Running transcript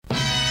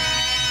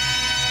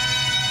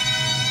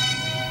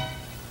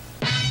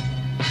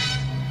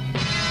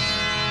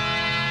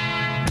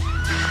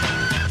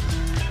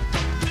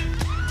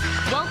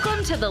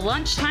to the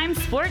Lunchtime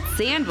Sports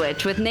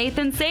Sandwich with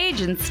Nathan Sage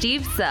and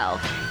Steve Sell.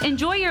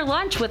 Enjoy your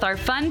lunch with our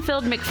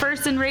fun-filled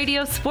McPherson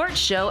Radio Sports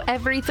Show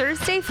every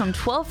Thursday from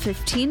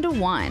 12:15 to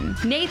 1.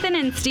 Nathan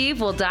and Steve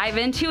will dive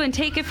into and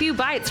take a few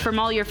bites from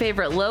all your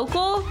favorite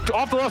local,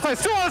 off the left side,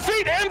 still on his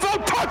feet, end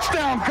zone,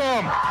 touchdown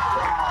come!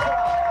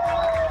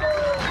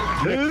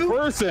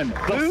 McPherson,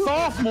 the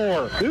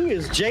sophomore. Who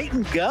is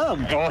Jayton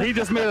Gum? Oh, he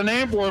just made a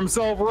name for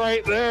himself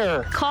right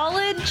there.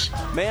 college,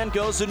 Man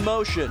goes in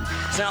motion.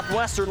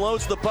 Southwestern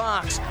loads the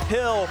box.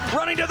 Hill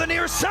running to the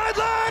near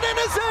sideline and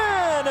is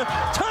in!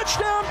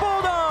 Touchdown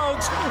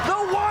Bulldogs!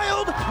 The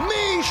Wild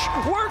Mish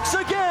works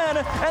again,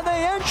 and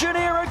they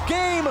engineer a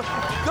game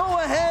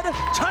go-ahead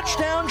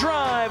touchdown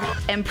drive.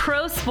 and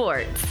pro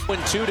sports.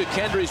 2 to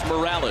Kendrys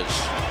Morales.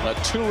 A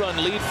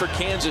 2-run lead for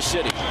Kansas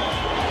City.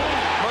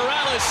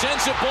 Morales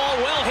sends a ball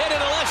well hit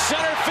into left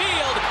center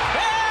field.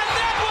 And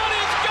that one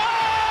is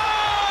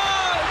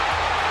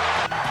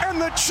gone!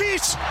 And the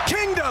Chiefs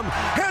Kingdom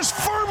has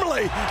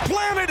firmly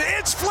planted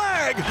its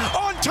flag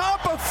on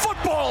top of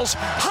football's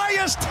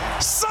highest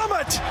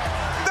summit.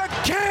 The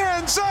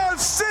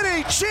Kansas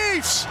City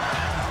Chiefs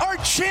are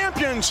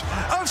champions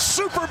of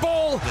Super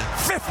Bowl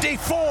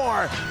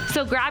 54.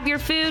 So grab your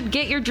food,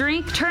 get your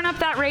drink, turn up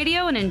that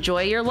radio, and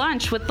enjoy your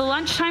lunch with the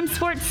Lunchtime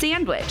Sports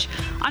Sandwich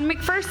on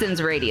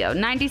McPherson's Radio,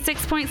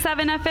 96.7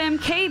 FM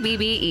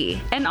KBBE,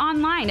 and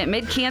online at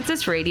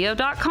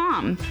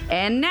midkansasradio.com.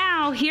 And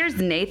now, here's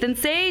Nathan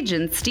Sage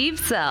and Steve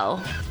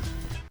Sell.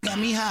 Got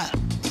me hot.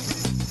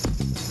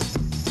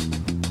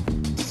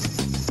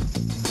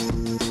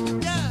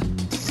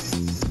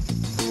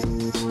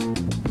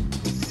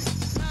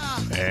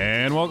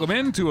 And welcome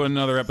into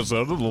another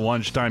episode of the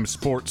Lunchtime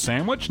Sports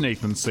Sandwich.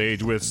 Nathan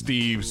Sage with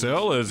Steve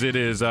Sell, as it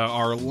is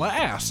our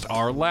last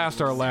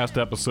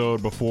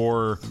episode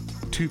before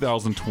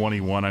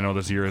 2021. I know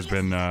this year has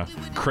been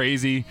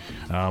crazy,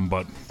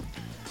 but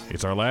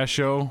it's our last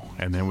show,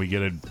 and then we get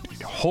to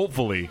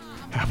hopefully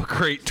have a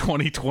great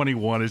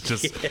 2021. It's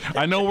just,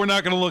 I know we're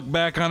not going to look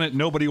back on it.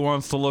 Nobody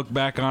wants to look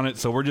back on it,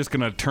 so we're just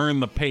going to turn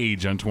the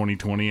page on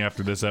 2020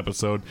 after this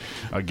episode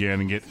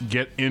again and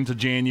get into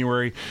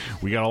January.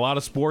 We got a lot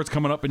of sports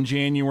coming up in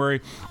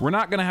January. We're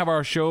not going to have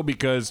our show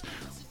because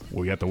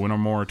we got the winter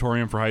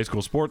moratorium for high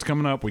school sports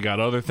coming up. We got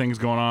other things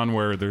going on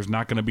where there's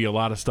not going to be a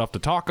lot of stuff to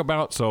talk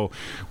about. So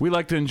we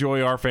like to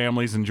enjoy our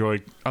families, enjoy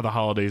the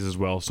holidays as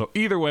well. So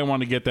either way, I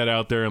want to get that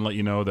out there and let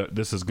you know that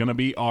this is going to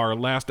be our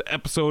last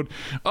episode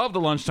of the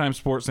Lunchtime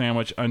Sports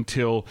Sandwich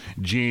until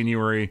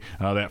January,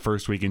 that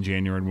first week in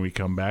January when we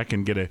come back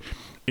and get a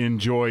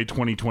enjoy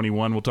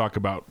 2021. We'll talk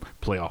about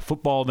playoff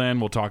football then.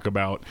 We'll talk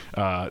about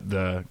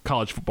the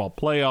college football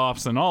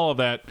playoffs and all of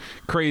that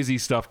crazy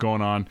stuff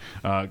going on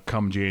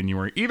come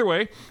January. Either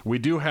way, we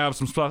do have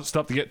some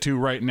stuff to get to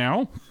right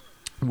now.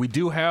 We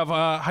do have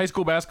high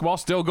school basketball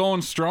still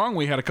going strong.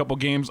 We had a couple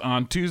games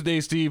on Tuesday,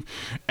 Steve,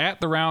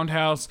 at the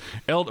Roundhouse.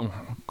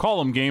 Call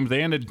them games.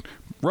 They ended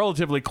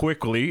relatively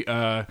quickly.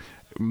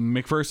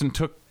 McPherson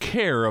took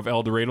care of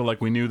El Dorado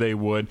like we knew they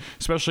would,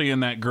 especially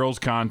in that girls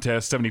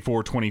contest,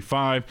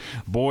 74-25.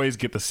 Boys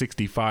get the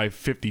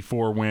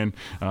 65-54 win.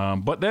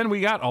 But then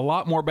we got a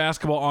lot more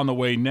basketball on the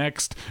way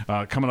next,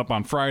 coming up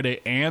on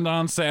Friday and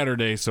on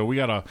Saturday. So we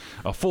got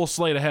a full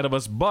slate ahead of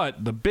us.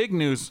 But the big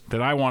news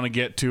that I want to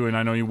get to, and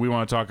I know we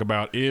want to talk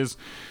about, is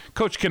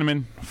Coach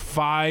Kinnaman,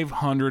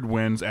 500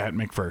 wins at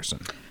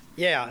McPherson.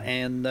 Yeah,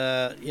 and,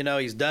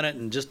 he's done it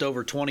in just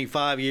over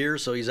 25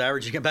 years, so he's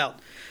averaging about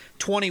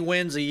 20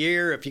 wins a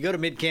year. If you go to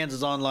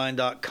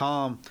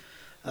midkansasonline.com,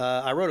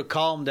 I wrote a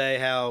column today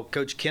how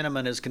Coach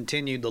Kinnaman has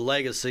continued the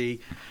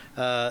legacy.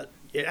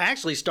 It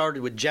actually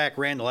started with Jack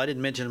Randall. I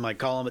didn't mention in my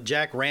column, but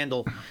Jack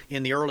Randall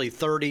in the early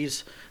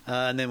 30s,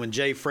 and then when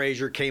Jay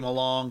Frazier came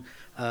along,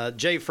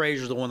 Jay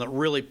Frazier's the one that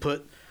really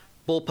put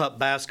bullpup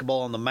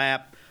basketball on the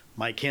map.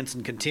 Mike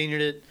Henson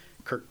continued it.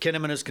 Kirk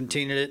Kinnaman has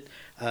continued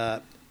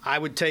it. I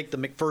would take the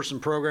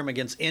McPherson program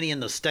against any in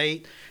the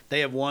state. They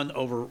have won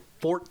over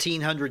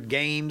 1,400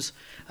 games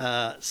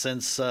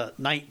since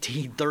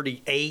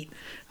 1938.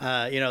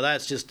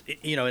 That's just,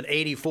 in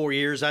 84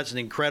 years, that's an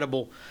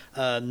incredible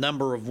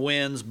number of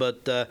wins.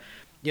 But, Coach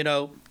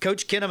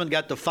Kinnaman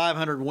got to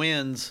 500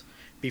 wins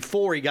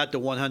before he got to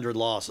 100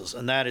 losses,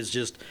 and that is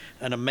just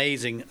an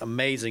amazing,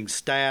 amazing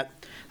stat.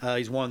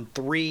 He's won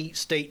 3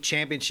 state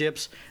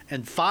championships,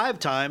 and 5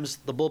 times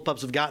the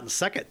Bullpups have gotten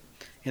second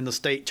in the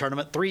state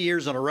tournament, 3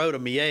 years in a row to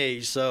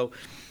Miege. So,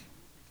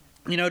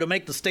 to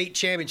make the state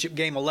championship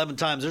game 11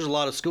 times, there's a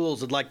lot of schools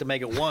that'd like to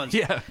make it once.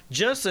 Yeah.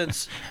 Just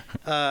since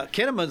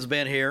Kinnaman's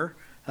been here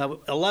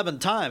 11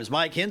 times.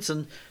 Mike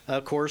Henson,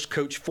 of course,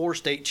 coached 4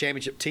 state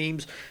championship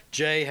teams.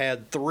 Jay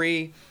had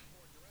 3.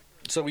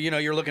 So,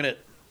 you're looking at,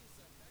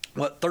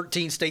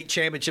 13 state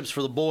championships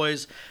for the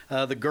boys.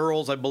 The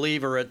girls, I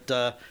believe, are at,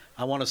 10.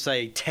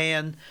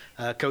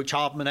 Coach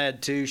Hoffman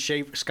had 2.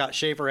 Scott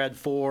Schaefer had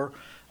 4.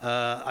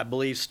 I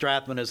believe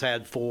Strathman has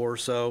had 4,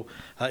 so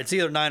it's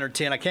either 9 or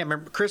 10. I can't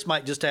remember. Chris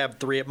might just have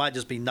 3. It might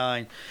just be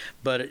 9.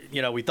 But,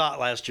 we thought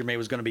last year maybe it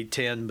was going to be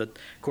 10, but,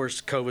 of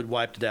course, COVID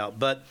wiped it out.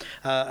 But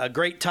a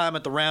great time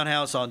at the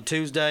Roundhouse on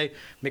Tuesday.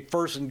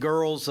 McPherson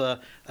girls,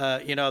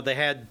 they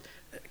had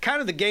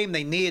kind of the game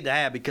they needed to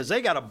have because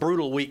they got a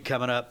brutal week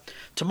coming up.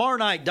 Tomorrow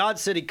night, Dodge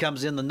City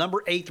comes in, the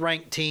number 8th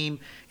ranked team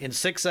in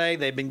 6A.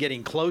 They've been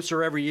getting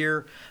closer every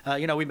year.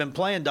 We've been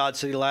playing Dodge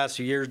City the last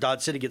few years.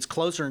 Dodge City gets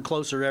closer and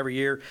closer every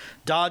year.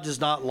 Dodge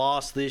has not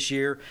lost this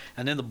year.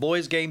 And then the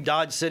boys game,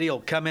 Dodge City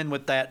will come in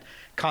with that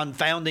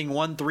confounding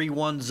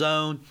 1-3-1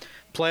 zone,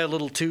 play a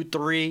little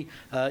 2-3.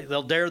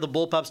 They'll dare the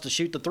Bullpups to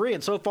shoot the 3,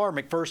 and so far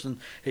McPherson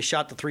has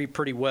shot the 3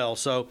 pretty well.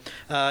 So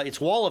it's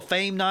Wall of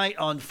Fame night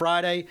on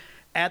Friday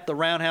at the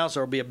Roundhouse.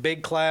 There will be a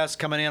big class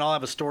coming in. I'll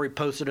have a story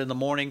posted in the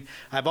morning.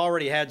 I've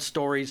already had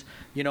stories,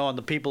 on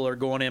the people that are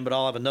going in, but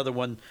I'll have another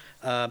one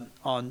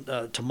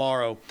on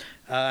tomorrow.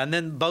 And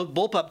then both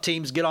Bullpup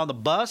teams get on the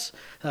bus.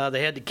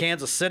 They head to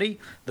Kansas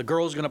City. The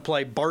girls are going to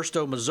play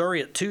Barstow,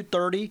 Missouri at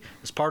 2:30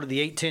 as part of the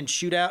 8-10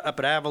 shootout up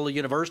at Avila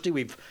University.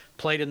 We've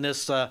played in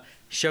this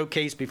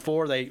showcase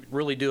before. They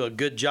really do a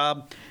good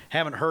job.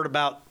 Haven't heard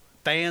about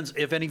fans,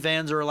 if any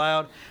fans are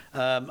allowed.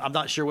 I'm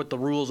not sure what the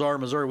rules are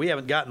in Missouri. We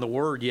haven't gotten the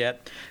word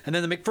yet. And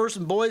then the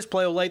McPherson boys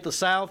play Olathe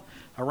South,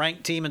 a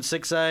ranked team in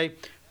 6A.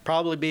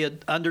 Probably be an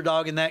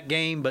underdog in that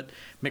game, but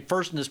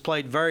McPherson has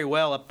played very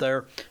well up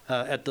there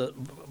at the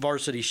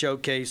varsity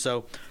showcase.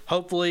 So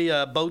hopefully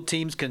both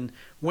teams can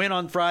win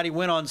on Friday,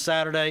 win on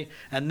Saturday.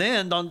 And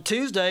then on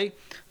Tuesday,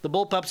 the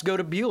Bullpups go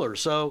to Buhler.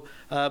 So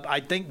I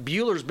think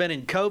Buhler's been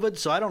in COVID,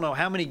 so I don't know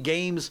how many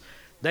games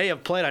they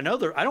have played. I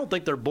don't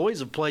think their boys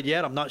have played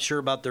yet. I'm not sure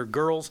about their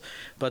girls,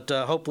 but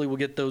hopefully we'll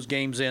get those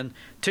games in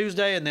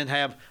Tuesday and then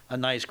have a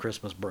nice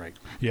Christmas break.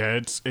 Yeah,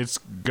 it's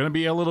going to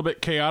be a little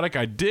bit chaotic.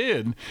 I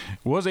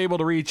was able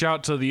to reach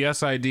out to the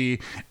SID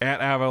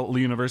at Avila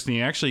University.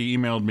 He actually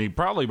emailed me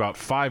probably about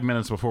 5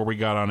 minutes before we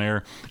got on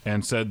air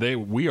and said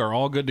we are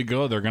all good to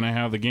go. They're going to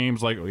have the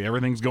games, like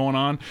everything's going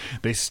on.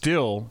 They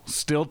still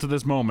to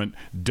this moment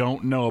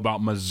don't know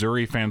about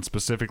Missouri fans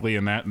specifically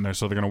in that, and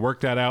so they're going to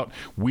work that out.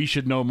 We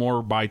should know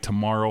more by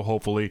tomorrow,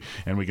 hopefully,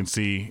 and we can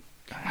see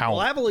how.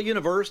 Well, Avila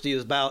University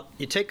is about,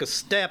 you take a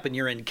step and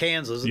you're in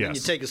Kansas, and then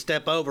you take a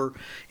step over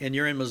and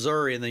you're in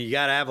Missouri, and then you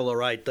got Avila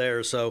right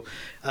there. So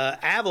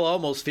Avila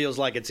almost feels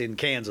like it's in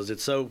Kansas.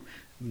 It's so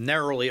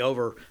narrowly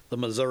over the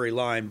Missouri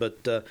line.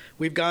 But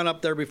we've gone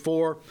up there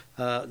before.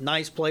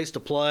 Nice place to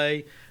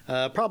play.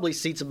 Probably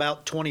seats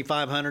about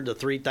 2,500 to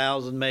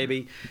 3,000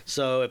 maybe.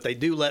 So if they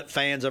do let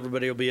fans,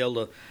 everybody will be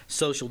able to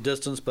social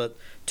distance. But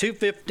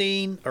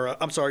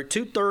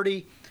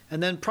 2:30.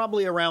 And then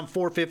probably around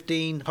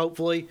 4:15,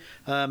 hopefully,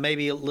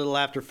 maybe a little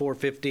after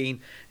 4:15,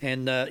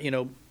 and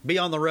be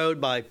on the road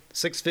by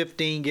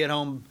 6:15. Get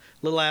home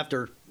a little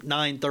after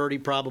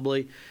 9:30,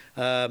 probably.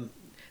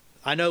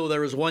 I know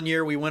there was one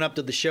year we went up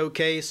to the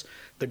showcase.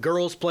 The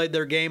girls played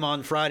their game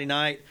on Friday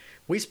night.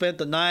 We spent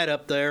the night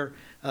up there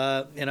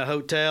in a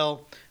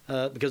hotel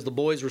because the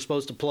boys were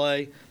supposed to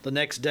play the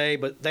next day,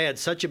 but they had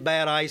such a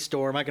bad ice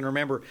storm. I can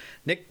remember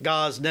Nick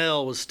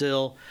Gosnell was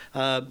still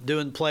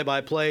doing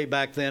play-by-play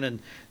back then,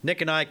 and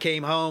Nick and I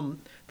came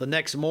home the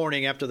next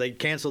morning after they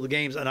canceled the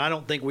games, and I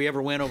don't think we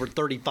ever went over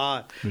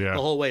 35 the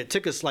whole way. It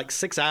took us like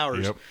 6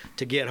 hours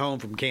to get home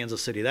from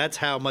Kansas City. That's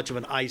how much of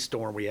an ice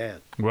storm we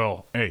had.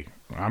 Well, hey,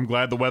 I'm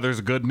glad the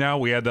weather's good now.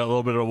 We had that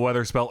little bit of a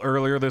weather spell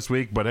earlier this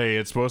week, but hey,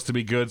 it's supposed to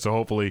be good, so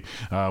hopefully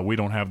we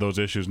don't have those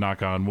issues,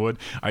 knock on wood.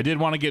 I did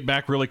want to get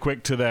back really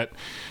quick to that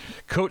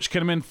Coach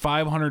Kinnaman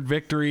 500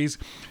 victories,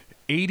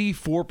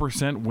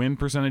 84% win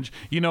percentage.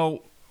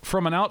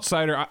 From an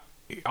outsider,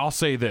 I'll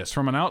say this.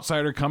 From an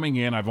outsider coming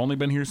in, I've only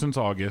been here since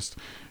August.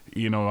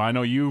 I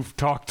know you've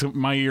talked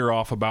my ear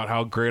off about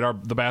how great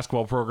the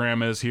basketball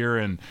program is here,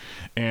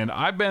 and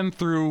I've been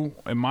through,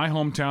 in my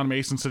hometown,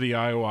 Mason City,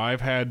 Iowa,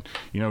 I've had,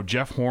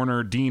 Jeff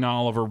Horner, Dean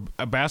Oliver,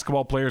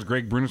 basketball players,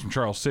 Greg Brunis from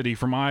Charles City,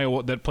 from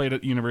Iowa, that played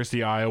at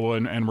University of Iowa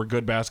and were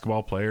good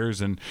basketball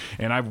players, and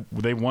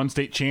they've won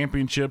state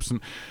championships,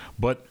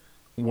 but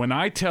when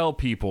I tell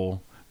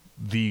people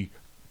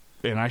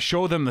and I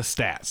show them the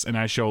stats, and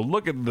I show,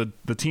 look at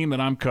the team that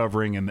I'm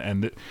covering,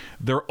 and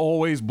they're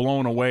always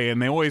blown away,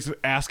 and they always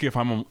ask if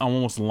I'm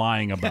almost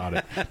lying about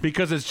it.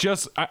 Because it's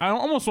just, I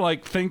almost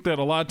think that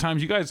a lot of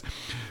times you guys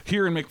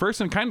here in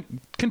McPherson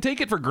can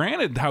take it for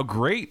granted how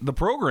great the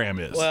program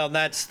is. Well,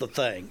 that's the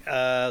thing.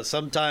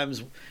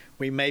 Sometimes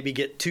we maybe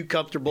get too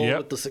comfortable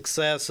with the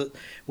success that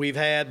we've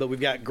had, but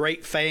we've got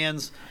great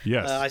fans.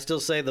 Yes. I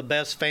still say the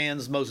best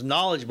fans, most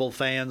knowledgeable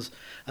fans.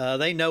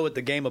 They know what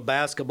the game of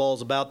basketball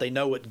is about. They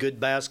know what good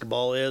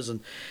basketball is.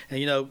 And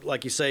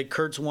like you say,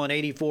 Kurt's won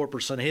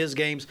 84% of his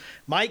games.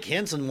 Mike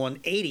Henson won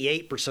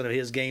 88% of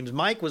his games.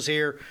 Mike was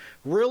here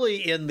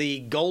really in the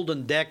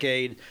golden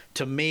decade,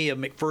 to me, of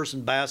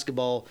McPherson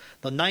basketball.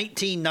 The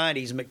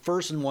 1990s,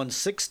 McPherson won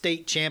 6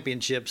 state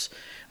championships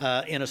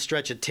in a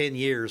stretch of 10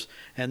 years,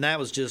 and that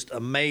was just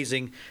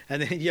amazing.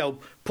 And then,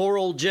 poor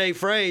old Jay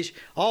Frage,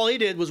 all he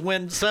did was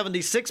win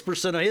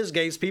 76% of his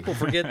games. People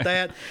forget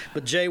that.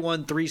 But Jay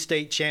won 3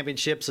 state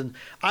championships, and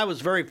I was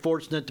very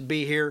fortunate to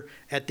be here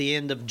at the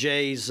end of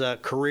Jay's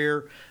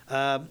career.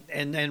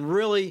 And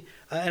really,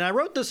 and I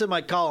wrote this in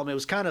my column, it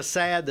was kind of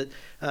sad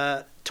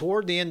that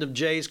toward the end of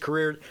Jay's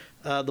career,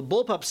 the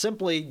Bullpups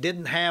simply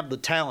didn't have the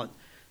talent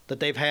that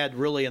they've had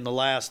really in the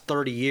last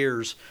 30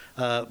 years,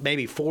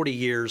 maybe 40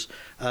 years.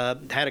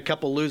 Had a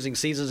couple losing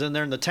seasons in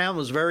there, and the town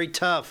was very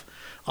tough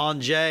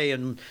on Jay.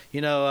 And,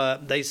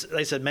 they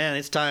said, man,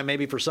 it's time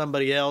maybe for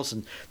somebody else,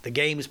 and the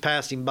game is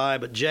passing by.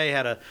 But Jay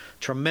had a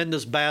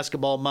tremendous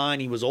basketball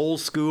mind. He was old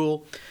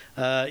school.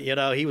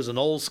 He was an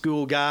old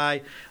school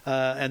guy.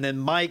 And then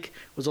Mike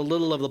was a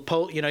little of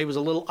the he was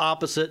a little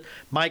opposite.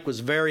 Mike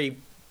was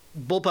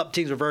Bullpup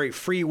teams were very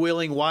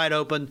freewheeling, wide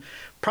open,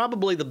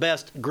 probably the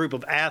best group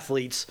of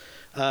athletes.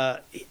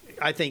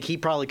 I think he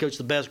probably coached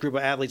the best group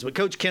of athletes, but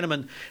Coach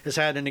Kinnaman has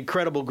had an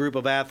incredible group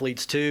of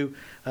athletes too.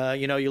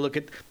 You look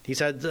at, he's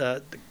had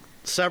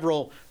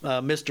several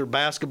Mr.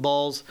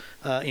 Basketballs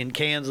in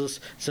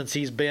Kansas since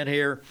he's been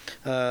here,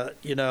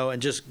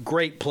 and just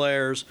great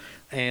players.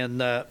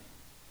 And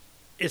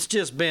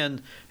it's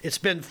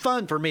been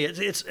fun for me.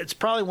 It's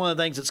probably one of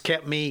the things that's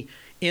kept me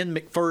in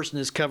McPherson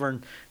is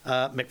covering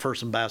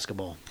McPherson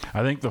basketball.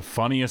 I think the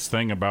funniest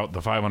thing about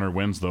the 500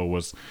 wins, though,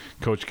 was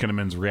Coach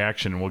Kinnaman's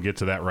reaction, and we'll get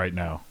to that right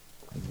now.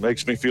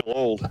 Makes me feel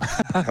old.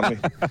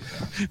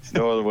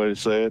 No other way to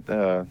say it.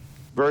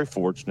 Very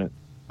fortunate.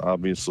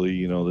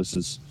 Obviously, this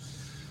is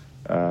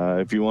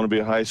if you want to be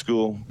a high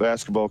school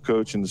basketball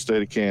coach in the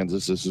state of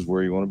Kansas, this is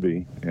where you want to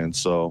be. And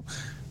so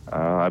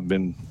I've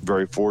been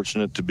very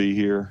fortunate to be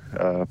here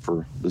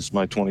this is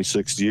my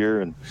 26th year,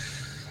 and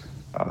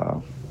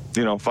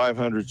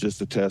 500 is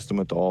just a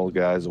testament to all the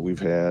guys that we've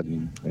had,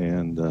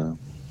 and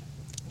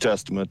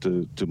testament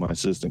to my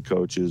assistant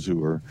coaches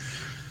who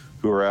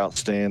are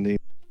outstanding.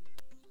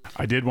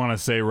 I did want to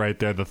say right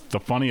there, the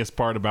funniest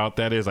part about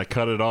that is I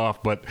cut it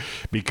off, but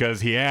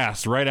because he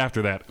asked right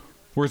after that,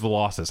 where's the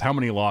losses? How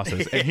many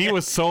losses? And he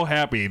was so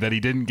happy that he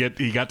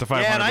got to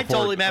 500. Yeah, and I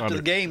told him after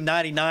the game,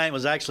 99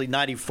 was actually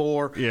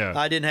 94. Yeah.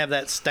 I didn't have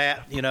that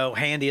stat,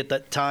 handy at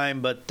that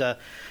time, but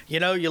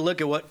you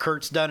look at what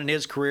Kurt's done in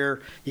his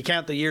career. You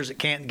count the years at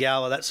Canton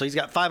Gala, so he's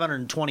got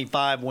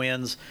 525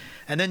 wins.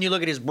 And then you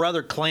look at his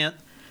brother Clint.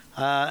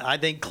 I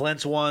think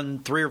Clint's won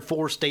 3 or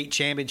 4 state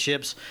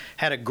championships,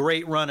 had a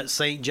great run at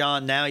St.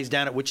 John. Now he's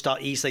down at Wichita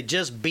East. They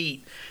just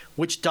beat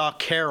Wichita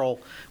Carroll,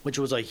 which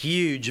was a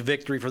huge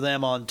victory for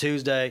them on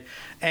Tuesday.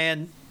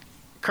 And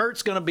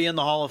Kurt's going to be in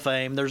the Hall of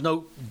Fame. There's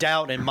no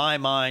doubt in my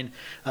mind.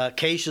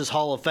 Keisha's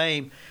Hall of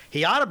Fame.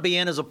 He ought to be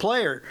in as a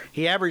player.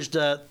 He averaged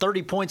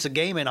 30 points a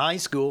game in high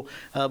school,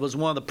 was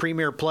one of the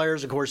premier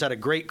players. Of course, had a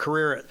great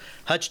career at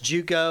Hutch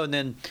JUCO, and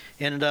then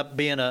ended up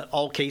being an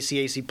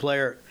all-KCAC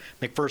player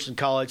at McPherson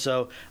College.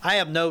 So I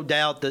have no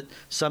doubt that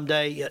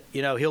someday,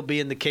 he'll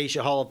be in the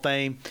Keisha Hall of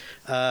Fame.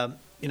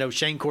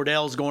 Shane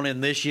Cordell's going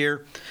in this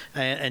year,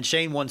 and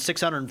Shane won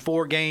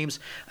 604 games.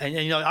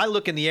 And I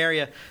look in the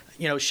area,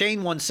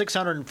 Shane won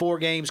 604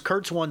 games.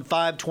 Kurt's won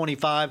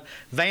 525.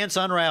 Vance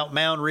Unrout,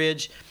 Mound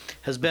Ridge,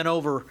 has been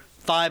over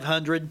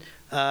 500.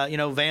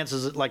 Vance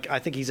is I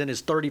think he's in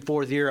his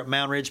 34th year at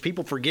Mound Ridge.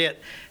 People forget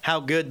how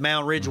good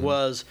Mound Ridge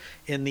was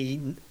in the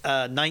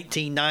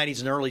 1990s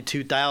and early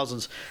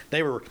 2000s.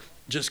 They were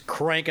just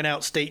cranking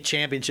out state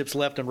championships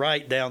left and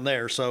right down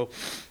there. So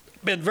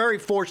been very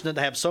fortunate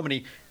to have so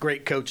many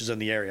great coaches in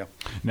the area.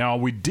 Now,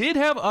 we did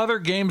have other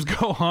games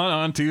go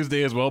on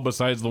Tuesday as well,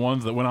 besides the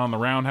ones that went on the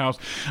Roundhouse.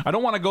 I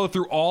don't want to go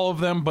through all of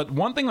them, but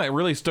one thing that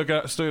really stood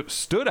out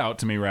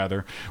to me,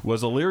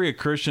 was Elyria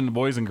Christian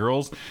boys and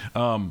girls.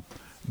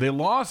 They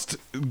lost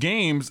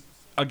games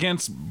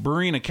against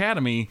Berean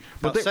Academy,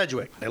 but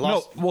Sedgwick. They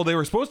lost. No, well, they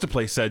were supposed to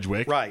play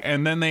Sedgwick, right?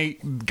 And then they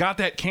got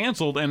that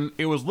canceled, and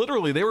it was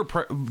literally they were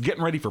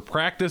getting ready for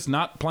practice,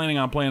 not planning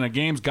on playing the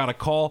games. Got a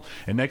call,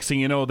 and next thing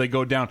you know, they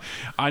go down.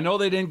 I know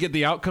they didn't get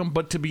the outcome,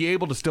 but to be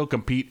able to still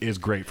compete is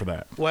great for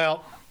that.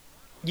 Well,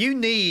 you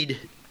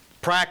need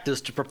practice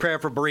to prepare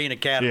for Berean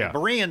Academy. Yeah.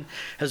 Berean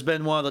has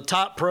been one of the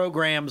top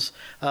programs.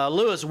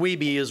 Lewis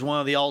Wiebe is one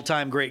of the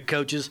all-time great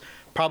coaches.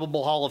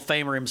 Probable Hall of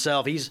Famer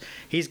himself.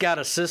 He's got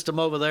a system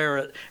over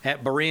there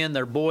at Berean.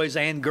 They're boys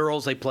and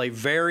girls. They play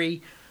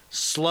very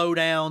slow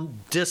down,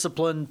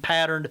 disciplined,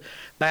 patterned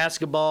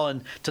basketball.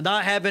 And to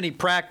not have any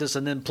practice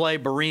and then play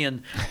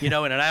Berean, in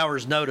an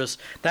hour's notice,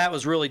 that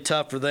was really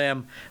tough for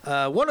them.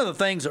 One of the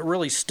things that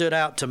really stood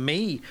out to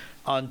me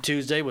on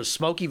Tuesday was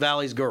Smoky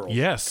Valley's girls.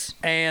 Yes.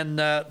 And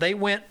they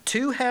went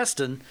to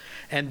Heston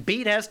and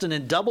beat Heston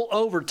in double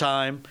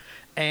overtime.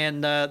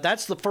 And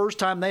that's the first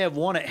time they have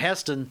won at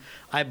Heston,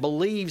 I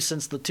believe,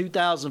 since the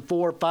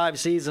 2004-05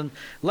 season.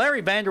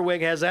 Larry Vanderweg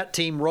has that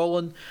team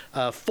rolling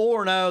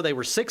 4-0. They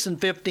were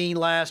 6-15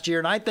 last year,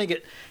 and I think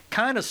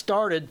kind of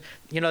started.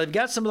 They've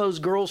got some of those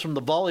girls from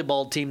the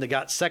volleyball team that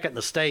got second in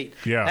the state.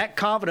 Yeah. That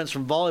confidence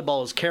from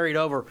volleyball is carried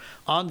over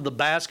onto the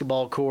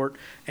basketball court,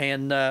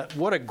 and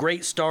what a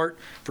great start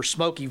for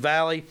Smoky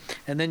Valley.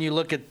 And then you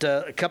look at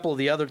a couple of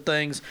the other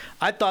things.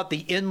 I thought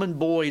the Inman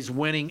boys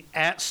winning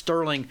at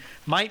Sterling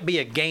might be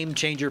a game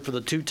changer for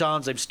the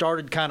Teutons. They've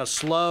started kind of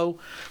slow,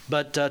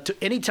 but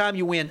anytime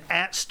you win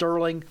at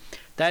Sterling,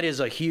 that is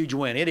a huge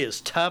win. It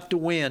is tough to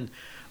win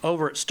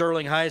over at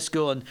Sterling High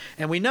School, and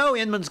we know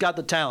Inman's got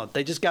the talent.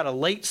 They just got a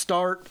late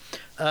start,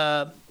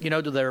 to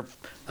their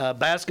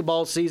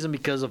basketball season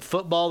because of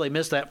football. They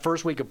missed that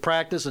first week of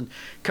practice, and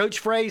Coach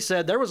Frey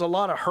said there was a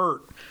lot of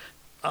hurt,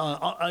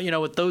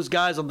 with those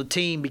guys on the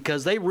team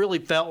because they really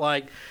felt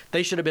like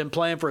they should have been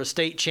playing for a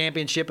state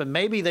championship, and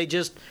maybe they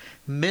just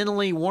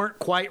mentally weren't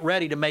quite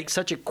ready to make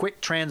such a quick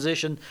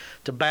transition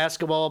to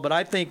basketball. But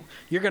I think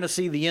you're going to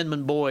see the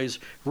Inman boys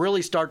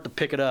really start to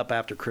pick it up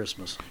after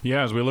Christmas.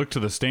 Yeah, as we look to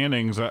the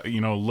standings,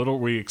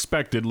 we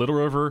expected Little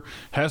River,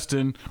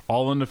 Heston,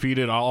 all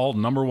undefeated, all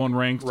number one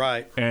ranked.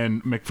 Right.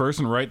 And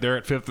McPherson right there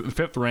at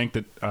fifth ranked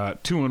at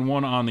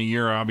 2-1 on the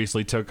year.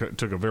 Obviously took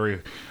a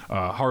very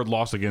hard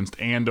loss against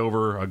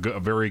Andover, a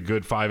very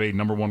good 5A,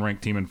 number one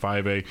ranked team in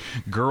 5A.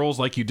 Girls,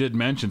 like you did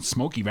mention,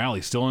 Smoky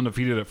Valley still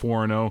undefeated at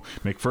 4-0.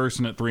 McPherson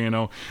at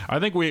 3-0. I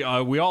think we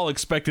all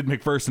expected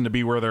McPherson to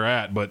be where they're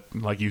at, but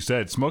like you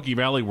said, Smoky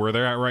Valley, where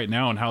they're at right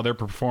now and how they're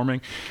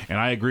performing, and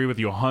I agree with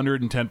you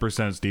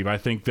 110%, Steve. I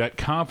think that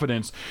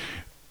confidence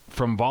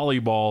from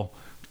volleyball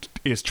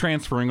is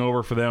transferring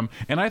over for them,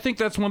 and I think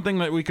that's one thing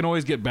that we can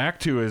always get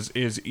back to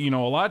is a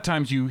lot of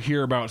times you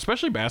hear about,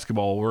 especially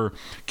basketball, where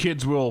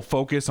kids will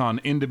focus on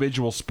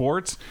individual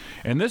sports,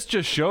 and this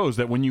just shows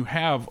that when you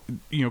have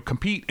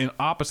compete in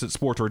opposite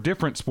sports or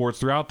different sports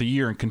throughout the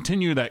year and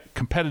continue that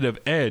competitive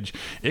edge,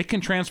 it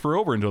can transfer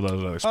over into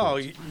those other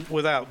sports. Oh,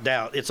 without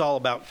doubt. It's all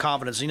about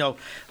confidence.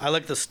 I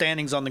look at the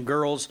standings on the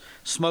girls.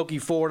 Smoky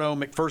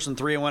 4-0, McPherson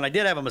 3-1. I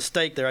did have a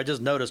mistake there. I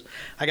just noticed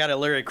I got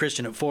Elyria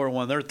Christian at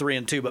 4-1. They're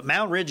 3-2, but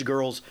Mount Ridge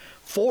girls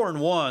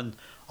 4-1,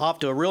 off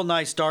to a real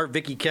nice start.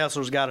 Vicky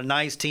Kessler's got a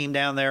nice team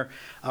down there,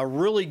 a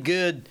really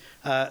good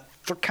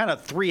kind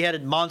of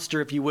three-headed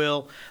monster, if you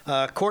will.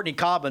 Courtney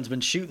Cobbin's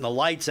been shooting the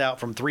lights out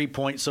from 3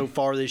 points so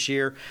far this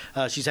year.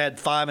 She's had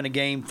 5 in a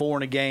game, 4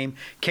 in a game.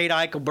 Kate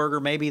Eichelberger,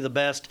 maybe the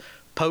best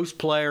post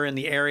player in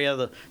the area,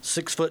 the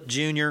 6-foot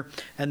junior.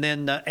 And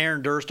then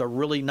Aaron Durst, a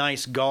really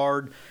nice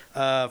guard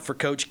for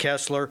Coach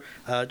Kessler.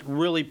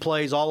 Really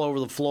plays all over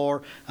the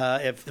floor.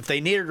 If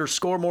they needed her to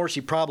score more,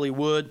 she probably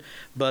would.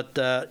 But,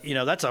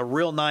 that's a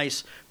real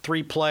nice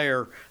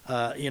three-player,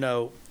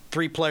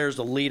 3 players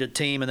to lead a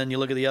team. And then you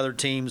look at the other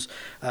teams,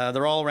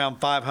 they're all around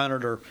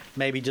 500 or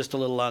maybe just a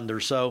little under.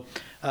 So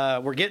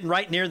we're getting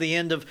right near the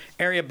end of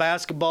area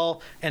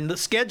basketball, and the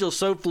schedule's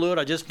so fluid.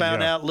 I just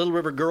found out Little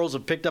River girls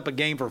have picked up a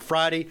game for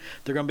Friday.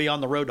 They're going to be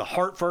on the road to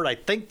Hartford. I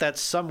think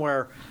that's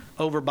somewhere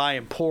over by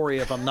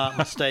Emporia, if I'm not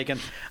mistaken.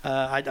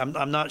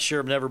 I'm not sure.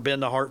 I've never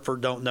been to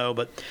Hartford, don't know.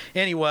 But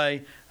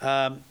anyway,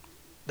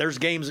 there's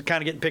games that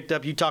kind of getting picked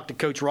up. You talked to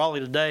Coach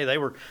Raleigh today. They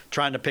were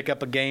trying to pick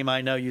up a game,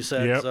 I know you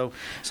said. Yep.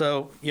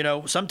 So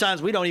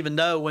sometimes we don't even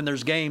know when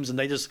there's games, and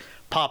they just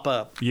pop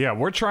up. Yeah,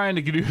 we're trying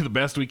to do the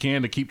best we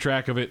can to keep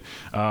track of it.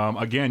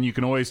 Again, you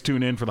can always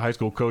tune in for the high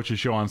school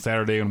coaches show on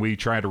Saturday, and we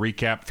try to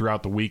recap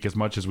throughout the week as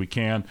much as we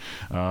can.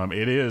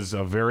 It is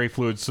a very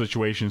fluid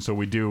situation, so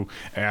we do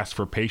ask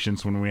for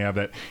patience when we have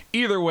that.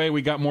 Either way,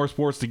 we got more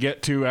sports to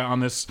get to on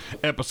this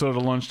episode of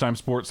the Lunchtime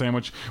Sports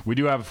Sandwich. We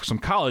do have some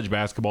college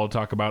basketball to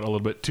talk about a little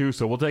bit too,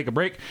 so we'll take a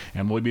break,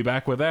 and we'll be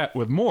back with that,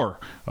 with more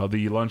of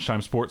the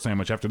Lunchtime Sports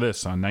Sandwich after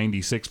this on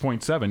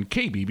 96.7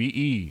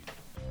 KBBE.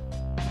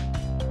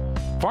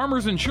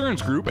 Farmers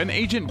Insurance Group and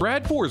agent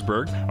Brad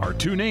Forsberg are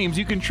 2 names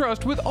you can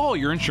trust with all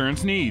your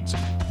insurance needs.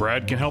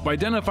 Brad can help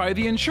identify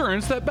the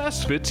insurance that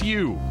best fits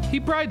you. He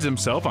prides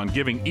himself on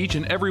giving each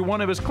and every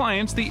one of his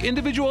clients the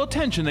individual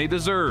attention they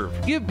deserve.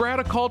 Give Brad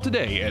a call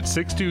today at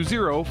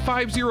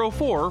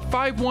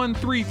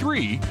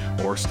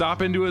 620-504-5133 or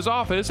stop into his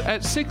office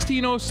at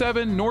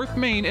 1607 North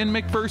Main in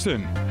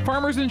McPherson.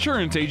 Farmers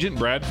Insurance agent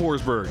Brad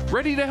Forsberg,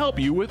 ready to help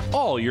you with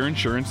all your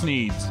insurance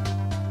needs.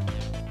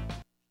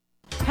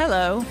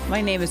 Hello,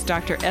 my name is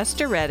Dr.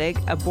 Esther Rettig,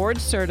 a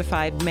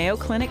board-certified Mayo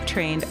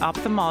Clinic-trained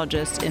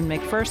ophthalmologist in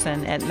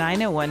McPherson at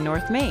 901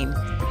 North Main.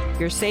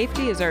 Your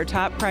safety is our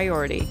top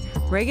priority.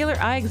 Regular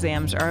eye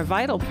exams are a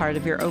vital part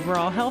of your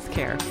overall health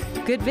care.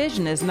 Good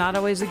vision is not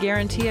always a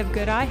guarantee of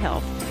good eye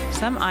health.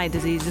 Some eye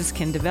diseases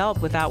can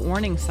develop without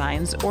warning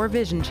signs or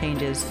vision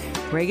changes.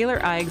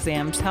 Regular eye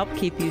exams help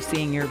keep you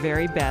seeing your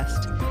very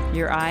best.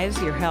 Your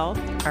eyes, your health,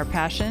 our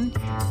passion.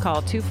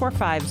 Call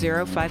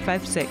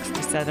 245-0556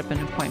 to set up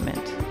an appointment.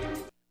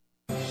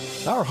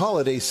 Our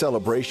holiday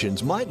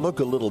celebrations might look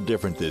a little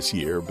different this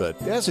year, but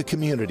as a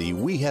community,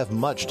 we have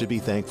much to be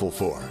thankful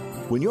for.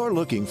 When you're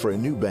looking for a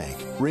new bank,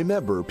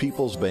 remember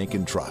People's Bank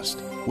and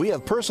Trust. We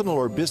have personal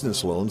or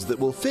business loans that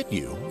will fit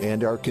you,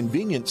 and our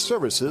convenient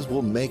services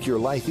will make your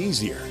life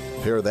easier.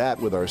 Pair that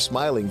with our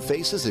smiling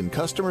faces and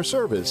customer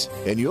service,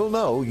 and you'll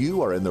know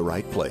you are in the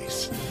right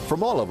place.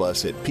 From all of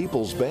us at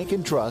People's Bank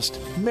and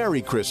Trust,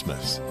 Merry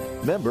Christmas.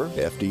 Member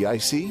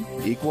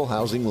FDIC, Equal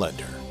Housing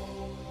Lender.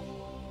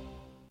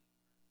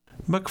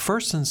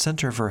 McPherson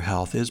Center for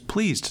Health is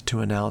pleased to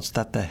announce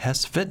that the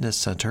Hess Fitness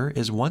Center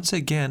is once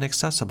again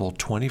accessible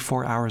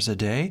 24 hours a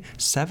day,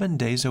 7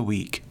 days a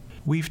week.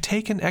 We've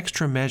taken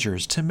extra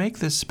measures to make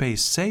this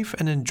space safe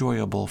and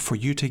enjoyable for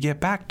you to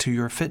get back to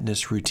your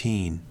fitness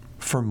routine.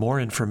 For more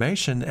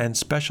information and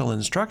special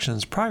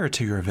instructions prior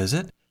to your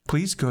visit,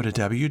 please go to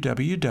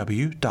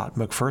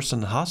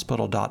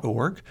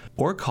www.mcphersonhospital.org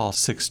or call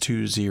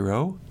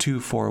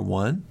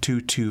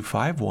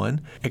 620-241-2251,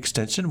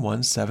 extension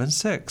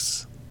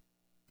 176.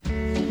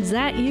 Is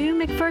that you,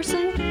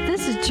 McPherson?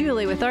 This is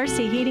Julie with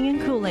RC Heating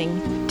and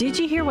Cooling. Did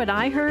you hear what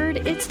I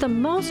heard? It's the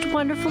most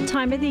wonderful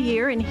time of the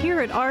year, and here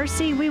at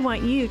RC, we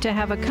want you to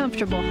have a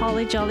comfortable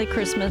holly jolly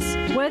Christmas.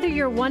 Whether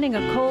you're wanting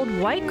a cold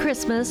white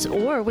Christmas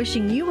or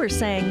wishing you were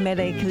saying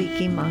Mele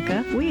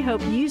Kalikimaka, we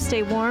hope you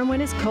stay warm when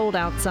it's cold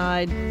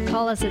outside.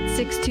 Call us at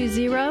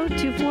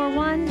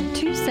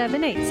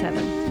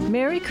 620-241-2787.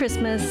 Merry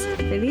Christmas,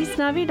 Feliz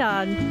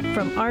Navidad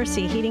from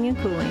RC Heating and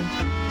Cooling.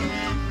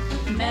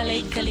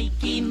 Mele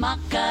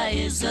Kalikimaka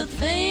is a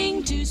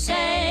thing to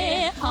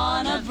say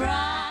on a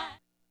bright.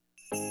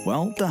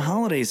 Well, the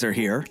holidays are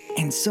here,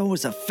 and so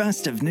is a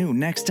festive new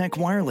Nextech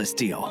wireless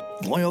deal.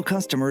 Loyal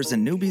customers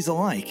and newbies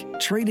alike,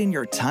 trade in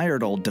your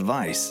tired old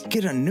device.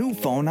 Get a new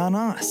phone on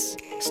us.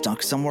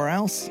 Stuck somewhere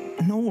else?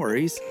 No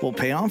worries. We'll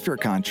pay off your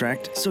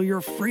contract so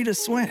you're free to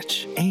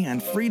switch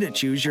and free to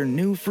choose your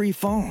new free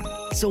phone.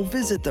 So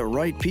visit the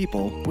right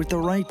people with the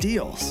right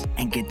deals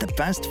and get the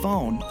best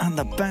phone on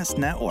the best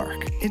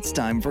network. It's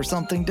time for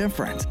something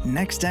different.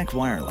 Nextech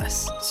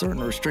Wireless.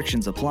 Certain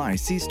restrictions apply.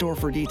 See store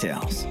for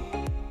details.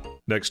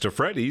 Next to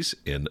Freddy's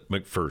in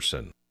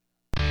McPherson.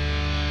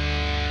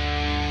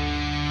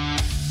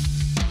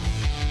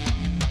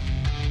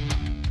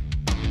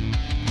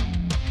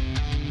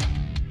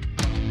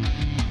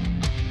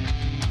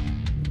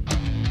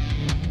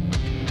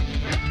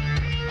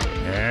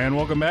 And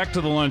welcome back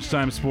to the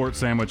Lunchtime Sports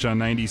Sandwich on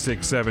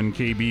 96.7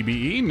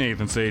 KBBE.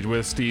 Nathan Sage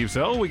with Steve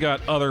Sell. We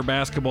got other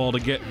basketball to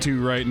get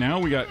to right now.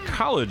 We got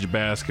college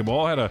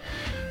basketball. Had a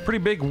pretty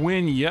big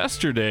win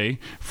yesterday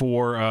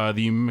for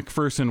the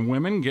McPherson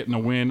women, getting a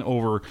win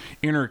over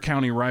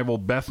inter-county rival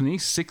Bethany,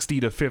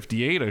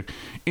 60-58. An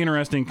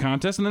interesting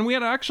contest. And then we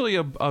had actually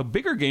a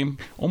bigger game,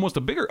 almost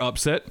a bigger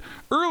upset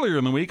earlier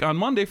in the week on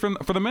Monday for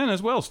the men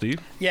as well, Steve.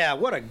 Yeah,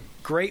 what a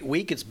great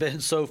week it's been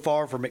so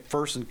far for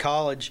McPherson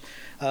College.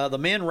 The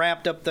men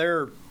wrapped up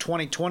their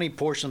 2020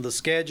 portion of the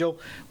schedule,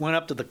 went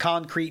up to the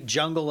concrete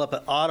jungle up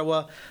at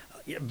Ottawa.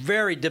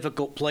 Very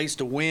difficult place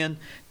to win.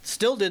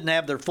 Still didn't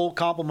have their full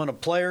complement of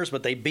players,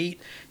 but they beat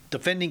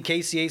defending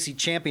KCAC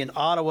champion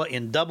Ottawa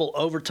in double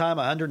overtime,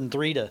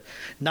 103-99.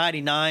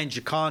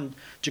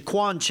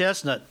 Jaquan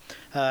Chestnut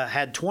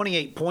had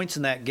 28 points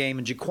in that game,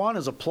 and Jaquan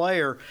is a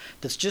player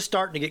that's just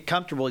starting to get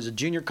comfortable. He's a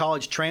junior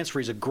college transfer.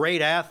 He's a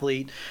great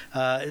athlete.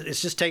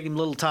 It's just taking him a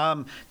little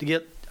time to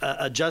get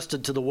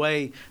adjusted to the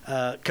way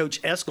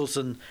Coach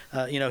Eskelson,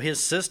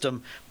 his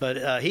system,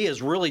 but he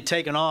has really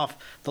taken off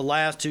the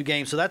last two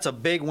games. So that's a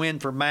big win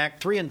for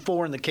Mac.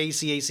 3-4 in the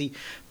KCAC,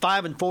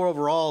 5-4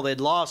 overall. They'd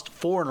lost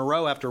 4 in a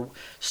row after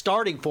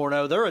starting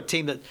 4-0. They're a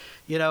team that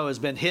has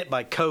been hit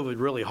by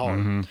COVID really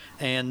hard,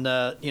 and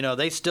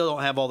they still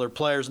don't have all their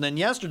players. And then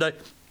yesterday,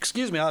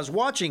 I was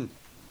watching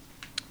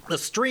the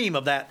stream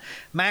of that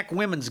Mac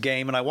women's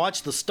game, and I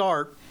watched the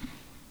start.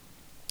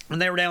 And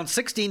they were down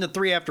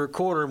 16-3 after a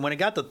quarter. And when it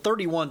got to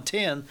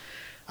 31-10,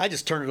 I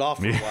just turned it off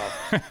for a while.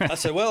 I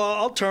said, well,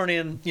 I'll turn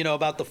in,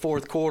 about the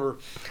fourth quarter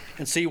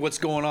and see what's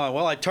going on.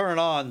 Well, I turn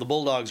it on. The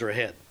Bulldogs are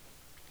ahead.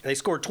 They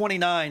scored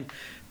 29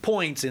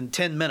 points in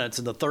 10 minutes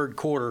in the third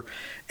quarter,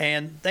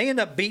 and they end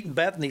up beating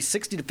Bethany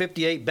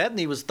 60-58.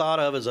 Bethany was thought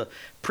of as a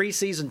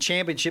preseason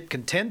championship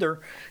contender,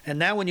 and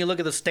now when you look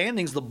at the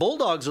standings, the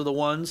Bulldogs are the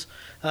ones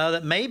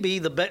that may be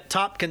the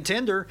top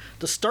contender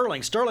to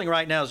Sterling. Sterling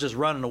right now is just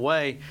running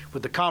away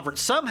with the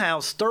conference. Somehow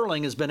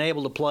Sterling has been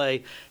able to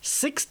play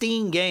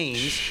 16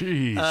 games,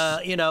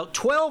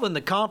 12 in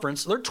the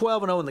conference. They're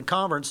 12-0 in the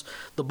conference.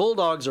 The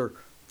Bulldogs are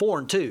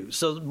 4-2.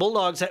 So the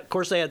Bulldogs, of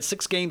course, they had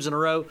 6 games in a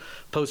row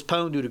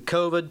postponed due to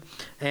COVID,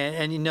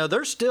 and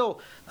they're still,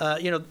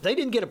 they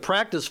didn't get a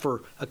practice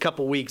for a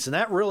couple weeks, and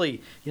that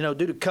really, due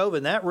to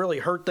COVID, that really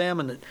hurt them,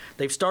 and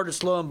they've started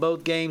slow in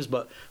both games.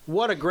 But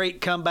what a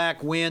great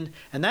comeback win,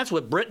 and that's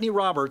with Brittany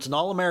Roberts, an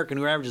All-American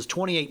who averages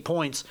 28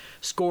 points,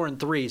 scoring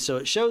 3. So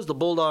it shows the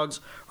Bulldogs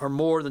are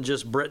more than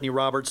just Brittany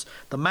Roberts.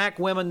 The MAC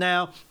women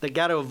now, they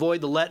got to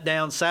avoid the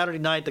letdown. Saturday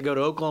night, they go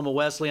to Oklahoma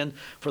Wesleyan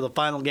for the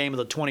final game of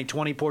the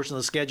 2020 portion of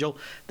the schedule.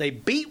 They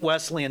beat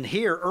Wesleyan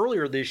here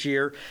earlier this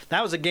year.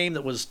 That was a game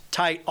that was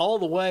tight all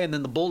the way, and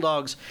then the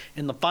Bulldogs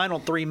in the final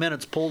 3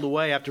 minutes pulled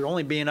away after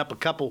only being up a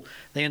couple.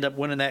 They end up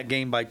winning that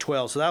game by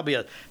 12. So that'll be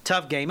a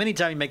tough game.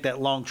 Anytime you make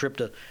that long trip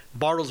to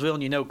Bartlesville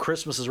and you know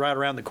Christmas is right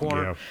around the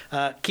corner,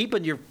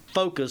 keeping your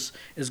focus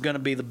is going to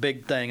be the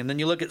big thing. And then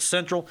you look at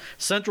Central.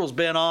 Central's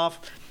been off.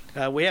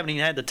 We haven't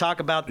even had to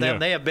talk about them. Yeah.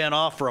 They have been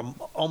off for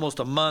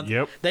almost a month.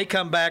 Yep. They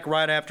come back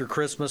right after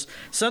Christmas.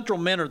 Central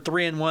men are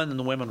 3-1, and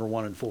the women are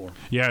 1-4.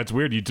 Yeah, it's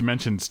weird. You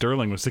mentioned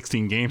Sterling with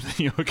 16 games, and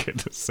you look at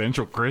the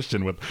Central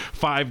Christian with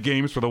 5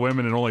 games for the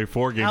women and only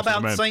 4 games How for the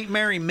about men. St.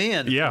 Mary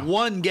men? Yeah.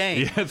 1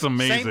 game. Yeah, it's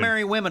amazing. St.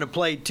 Mary women have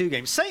played 2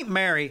 games. St.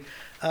 Mary,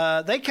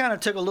 they kind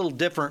of took a little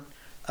different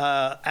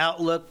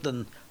outlook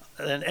than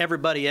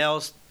everybody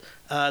else.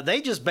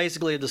 They just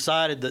basically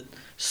decided that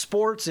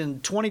sports in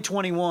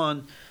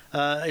 2021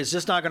 is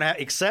just not going to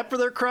happen, except for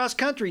their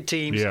cross-country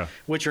teams,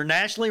 which are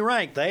nationally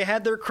ranked. They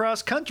had their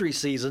cross-country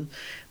season,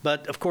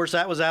 but, of course,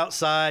 that was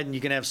outside, and you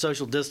can have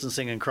social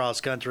distancing in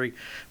cross-country.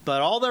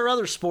 But all their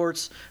other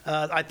sports,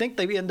 I think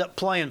they end up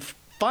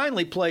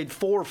finally played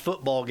 4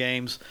 football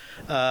games.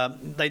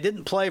 They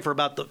didn't play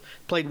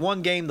played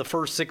 1 game the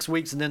first 6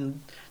 weeks and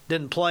then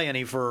didn't play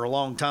any for a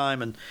long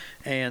time.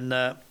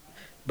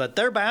 But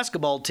their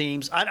basketball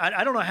teams,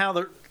 I don't know how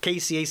the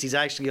KCAC is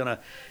actually going to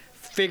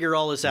figure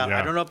all this out. Yeah.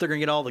 I don't know if they're going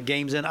to get all the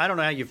games in. I don't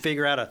know how you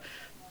figure out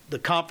the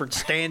conference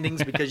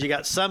standings because you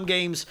got some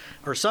games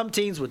or some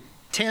teams with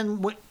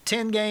 10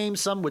 games,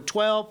 some with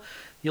 12.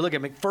 You look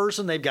at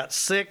McPherson, they've got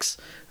 6.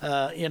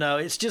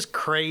 It's just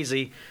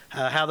crazy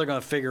how they're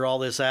going to figure all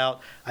this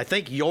out. I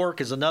think York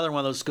is another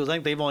one of those schools. I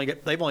think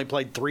they've only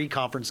played 3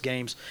 conference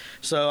games.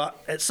 So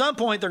at some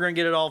point they're going to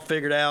get it all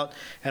figured out,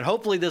 and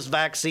hopefully this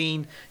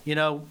vaccine,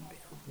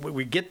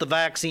 we get the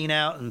vaccine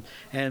out,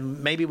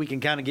 and maybe we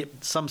can kind of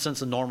get some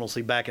sense of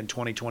normalcy back in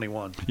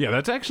 2021. Yeah,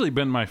 that's actually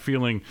been my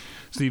feeling,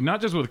 Steve, not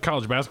just with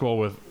college basketball,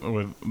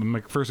 with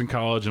McPherson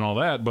College and all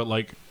that, but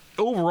like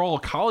overall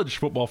college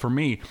football for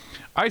me.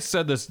 I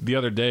said this the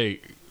other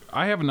day.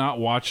 I have not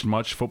watched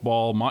much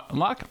football.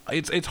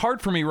 It's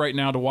hard for me right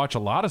now to watch a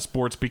lot of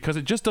sports because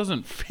it just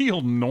doesn't feel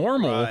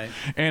normal. Right.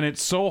 And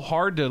it's so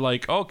hard to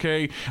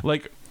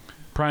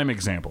prime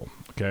example,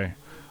 okay?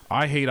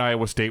 I hate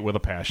Iowa State with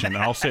a passion,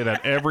 and I'll say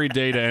that every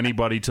day to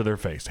anybody to their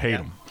face. Hate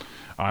them.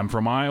 I'm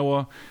from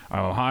Iowa.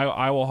 I'm an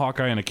Iowa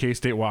Hawkeye and a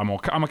K-State.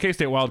 I'm a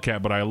K-State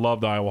Wildcat, but I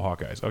love the Iowa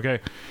Hawkeyes. Okay.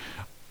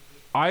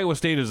 Iowa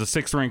State is a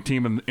 6th-ranked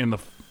team in the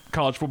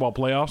college football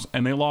playoffs,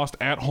 and they lost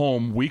at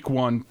home week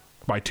 1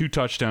 by 2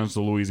 touchdowns to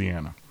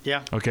Louisiana.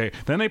 Yeah. Okay.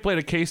 Then they played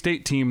a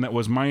K-State team that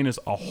was minus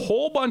a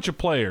whole bunch of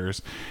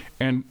players,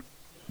 and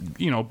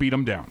beat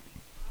them down.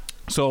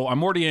 So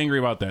I'm already angry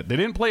about that. They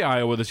didn't play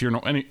Iowa this year.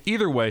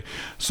 Either way.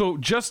 So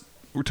just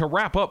to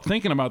wrap up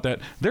thinking about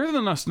that, they're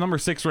the number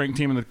 6 ranked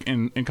team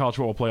in college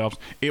football playoffs.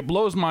 It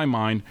blows my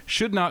mind.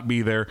 Should not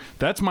be there.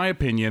 That's my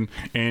opinion.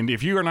 And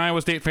if you're an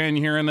Iowa State fan,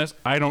 you're hearing this,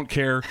 I don't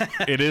care.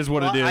 It is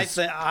what it is.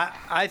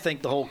 I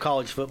think the whole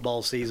college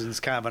football season is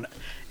kind of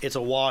it's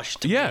a wash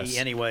to me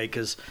anyway,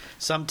 because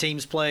some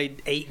teams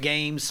played 8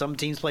 games, some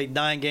teams played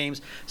 9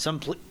 games,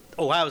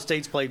 Ohio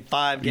State's played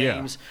 5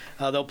 games.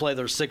 Yeah. They'll play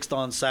their 6th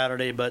on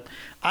Saturday. But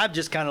I've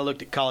just kind of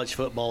looked at college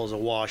football as a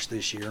wash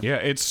this year. Yeah,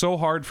 it's so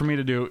hard for me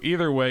to do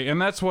either way. And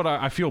that's what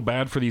I feel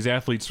bad for these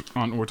athletes.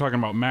 We're talking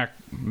about MAC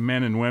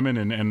men and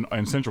women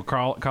and Central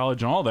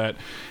College and all that,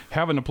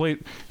 having to play,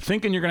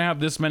 thinking you're going to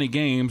have this many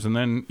games, and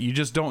then you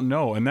just don't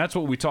know. And that's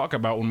what we talk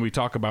about when we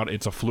talk about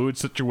it's a fluid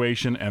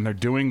situation, and they're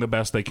doing the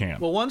best they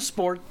can. Well, one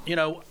sport,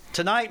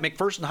 tonight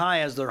McPherson High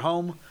has their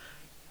home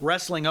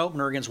wrestling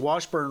opener against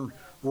Washburn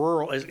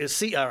Rural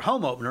is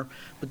home opener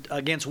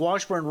against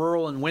Washburn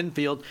Rural and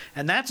Winfield,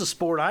 and that's a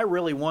sport I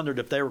really wondered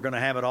if they were going to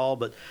have it all,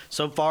 but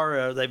so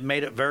far they've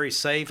made it very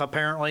safe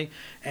apparently,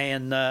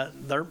 and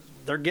they're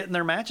getting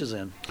their matches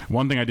in.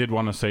 One thing I did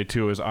want to say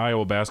too is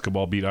Iowa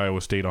basketball beat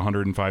Iowa State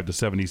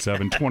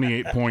 105-77,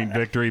 28-point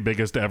victory,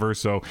 biggest ever.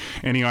 So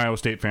any Iowa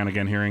State fan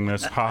again hearing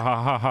this, ha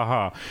ha ha ha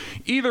ha.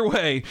 Either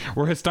way,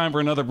 it's time for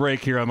another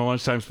break here on the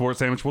Lunchtime Sports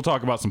Sandwich. We'll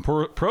talk about some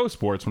pro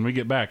sports when we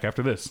get back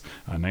after this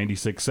on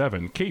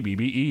 96.7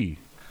 KBBE.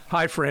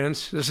 Hi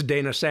friends, this is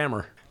Dana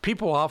Sammer.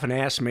 People often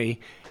ask me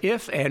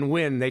if and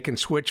when they can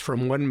switch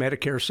from one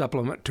Medicare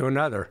supplement to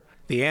another.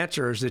 The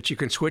answer is that you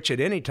can switch at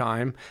any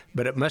time,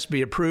 but it must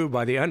be approved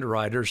by the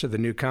underwriters of the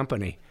new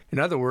company. In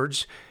other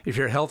words, if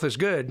your health is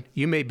good,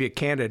 you may be a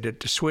candidate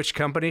to switch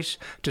companies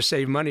to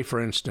save money,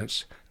 for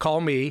instance. Call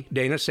me,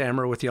 Dana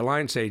Sammer, with the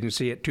Alliance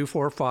Agency at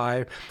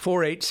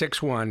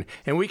 245-4861,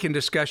 and we can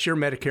discuss your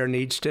Medicare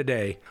needs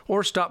today.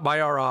 Or stop by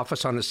our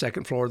office on the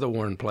 2nd floor of the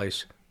Warren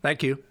Place.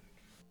 Thank you.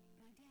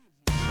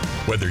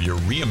 Whether you're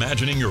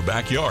reimagining your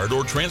backyard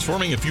or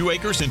transforming a few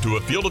acres into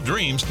a field of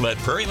dreams, let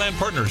Prairieland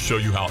Partners show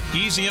you how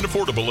easy and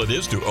affordable it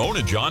is to own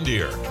a John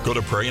Deere. Go to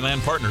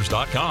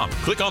prairielandpartners.com.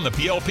 Click on the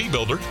PLP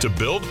Builder to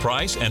build,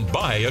 price, and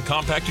buy a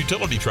compact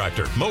utility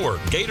tractor, mower,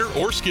 gator,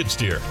 or skid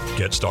steer.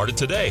 Get started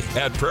today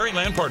at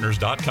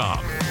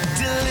prairielandpartners.com.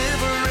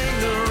 Delivering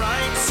the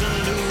right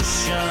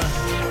solution.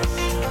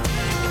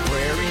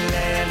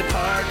 Prairieland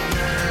Partners.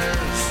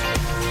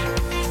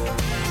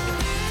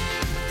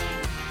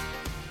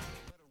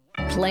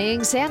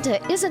 Playing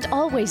Santa isn't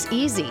always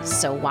easy,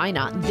 so why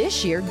not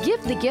this year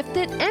give the gift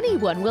that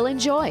anyone will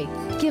enjoy?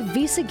 Give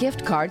Visa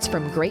gift cards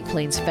from Great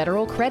Plains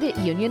Federal Credit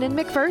Union in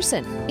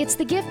McPherson. It's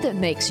the gift that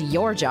makes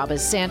your job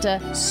as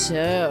Santa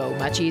so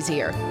much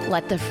easier.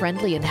 Let the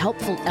friendly and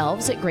helpful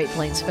elves at Great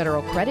Plains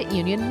Federal Credit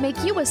Union make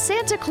you a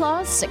Santa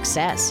Claus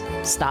success.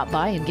 Stop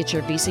by and get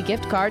your Visa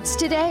gift cards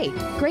today.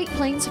 Great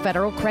Plains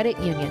Federal Credit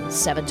Union,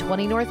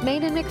 720 North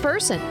Main in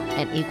McPherson,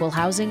 an equal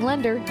housing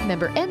lender,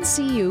 member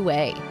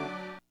NCUA.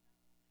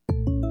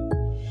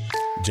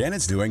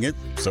 Janet's doing it,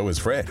 so is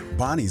Fred.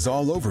 Bonnie's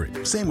all over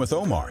it. Same with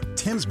Omar.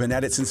 Tim's been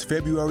at it since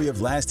February of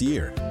last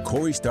year.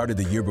 Corey started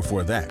the year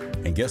before that.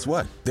 And guess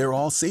what? They're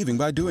all saving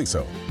by doing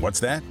so.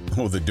 What's that?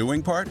 Oh, the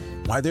doing part?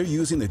 Why, they're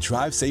using the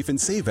Drive Safe and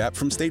Save app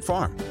from State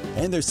Farm.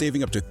 And they're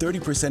saving up to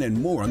 30% and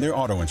more on their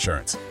auto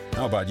insurance.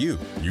 How about you?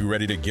 You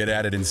ready to get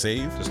at it and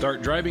save? To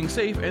start driving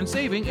safe and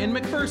saving in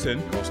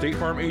McPherson, call State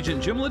Farm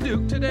agent Jim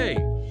LeDuc today.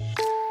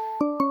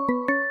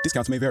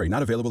 Discounts may vary.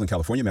 Not available in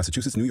California,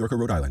 Massachusetts, New York, or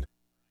Rhode Island.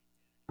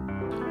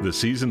 The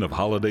season of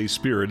holiday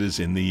spirit is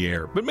in the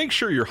air, but make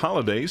sure your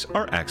holidays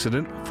are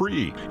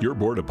accident-free. Your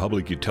Board of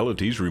Public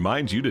Utilities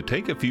reminds you to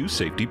take a few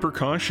safety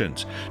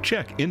precautions.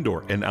 Check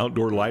indoor and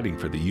outdoor lighting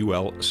for the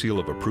UL seal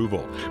of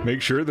approval.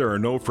 Make sure there are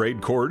no frayed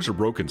cords or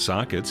broken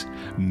sockets.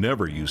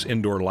 Never use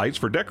indoor lights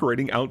for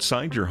decorating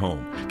outside your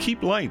home.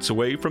 Keep lights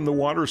away from the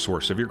water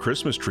source of your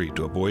Christmas tree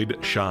to avoid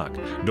shock.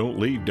 Don't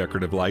leave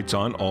decorative lights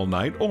on all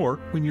night or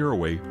when you're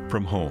away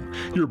from home.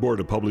 Your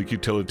Board of Public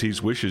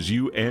Utilities wishes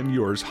you and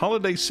yours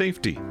holiday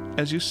safety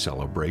as you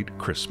celebrate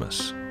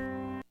Christmas.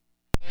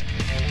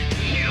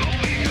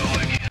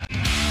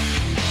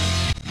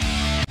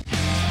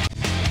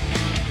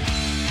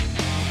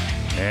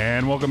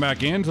 And welcome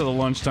back into the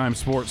Lunchtime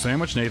Sports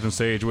Sandwich. Nathan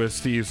Sage with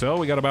Steve Sell.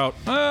 We got about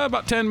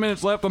 10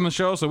 minutes left on the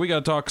show, so we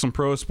got to talk some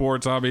pro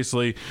sports,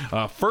 obviously.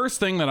 First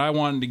thing that I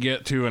wanted to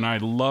get to, and I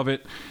love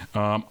it,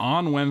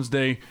 on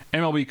Wednesday,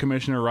 MLB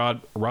Commissioner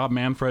Rob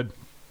Manfred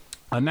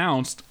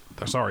announced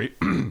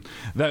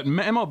that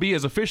MLB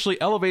is officially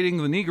elevating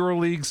the Negro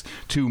Leagues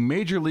to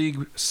Major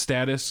League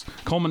status,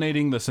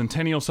 culminating the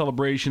centennial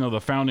celebration of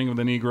the founding of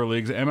the Negro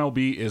Leagues.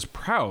 MLB is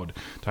proud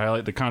to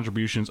highlight the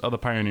contributions of the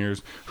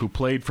pioneers who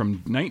played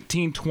from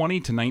 1920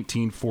 to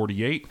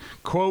 1948.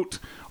 Quote,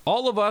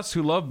 all of us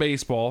who love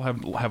baseball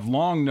have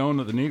long known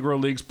that the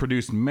Negro Leagues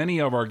produced many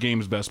of our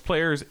game's best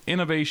players,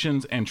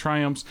 innovations, and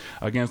triumphs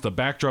against a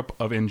backdrop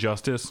of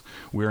injustice.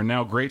 We are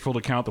now grateful to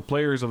count the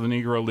players of the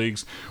Negro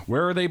Leagues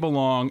where they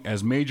belong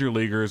as major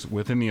leaguers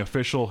within the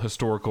official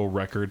historical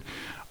record.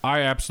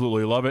 I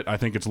absolutely love it. I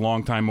think it's a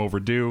long time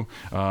overdue.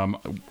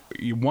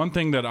 One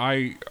thing that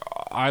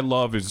I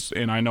love is,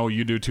 and I know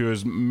you do too,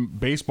 is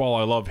baseball.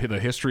 I love the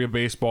history of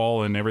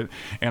baseball and everything.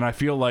 And I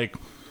feel like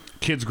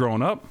kids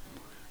growing up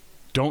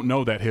don't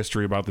know that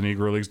history about the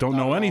Negro Leagues, don't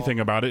know anything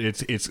about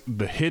it. It's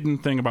the hidden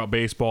thing about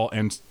baseball,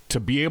 and to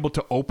be able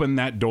to open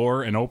that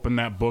door and open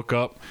that book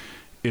up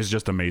is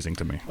just amazing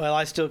to me. Well,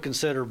 I still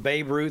consider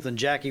Babe Ruth and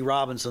Jackie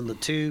Robinson the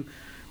two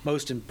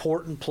most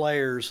important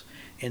players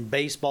in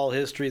baseball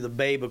history. The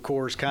Babe, of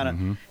course,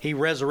 he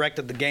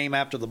resurrected the game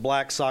after the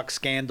Black Sox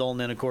scandal, and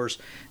then, of course,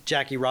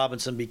 Jackie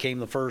Robinson became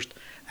the first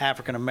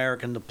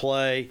African-American to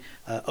play,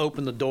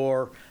 opened the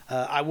door.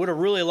 I would have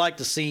really liked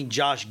to see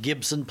Josh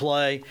Gibson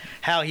play,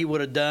 how he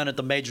would have done at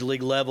the major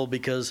league level,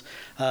 because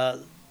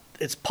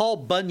it's Paul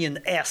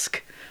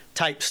Bunyan-esque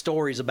type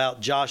stories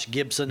about Josh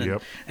Gibson,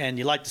 and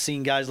you like to see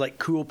guys like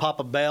Cool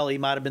Papa Bell. He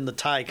might have been the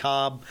Ty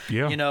Cobb,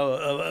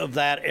 of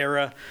that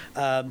era.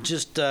 I'm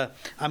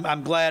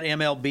glad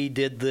MLB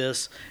did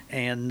this,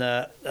 and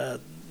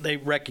they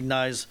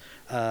recognize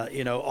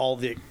all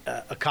the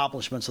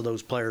accomplishments of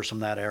those players from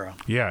that era.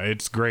 Yeah,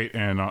 it's great,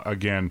 and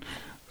again,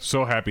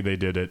 so happy they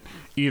did it.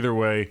 Either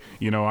way,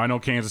 I know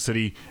Kansas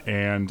City,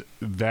 and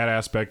that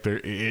aspect,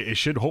 it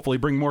should hopefully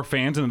bring more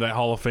fans into that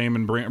Hall of Fame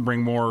and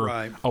bring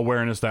more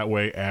awareness that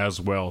way as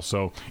well.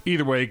 So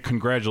either way,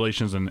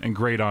 congratulations and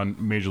great on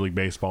Major League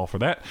Baseball for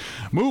that.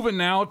 Moving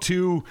now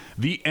to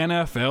the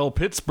NFL.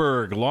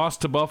 Pittsburgh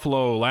lost to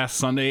Buffalo last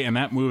Sunday, and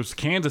that moves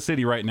Kansas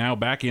City right now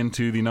back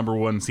into the number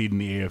one seed in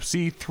the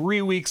AFC.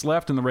 3 weeks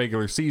left in the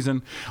regular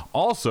season.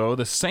 Also,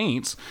 the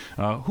Saints,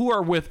 who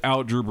are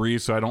without Drew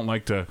Brees, so I don't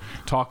like to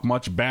talk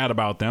much bad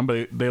about them,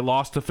 but they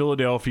lost to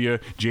Philadelphia.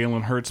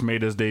 Jalen Hurts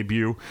made his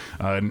debut.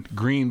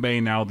 Green Bay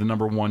now the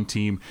number one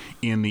team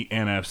in the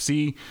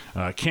NFC.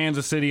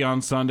 Kansas City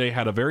on Sunday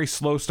had a very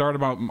slow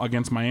start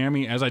against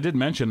Miami. As I did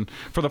mention,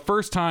 for the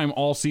first time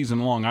all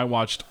season long, I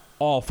watched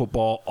all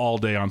football all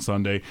day on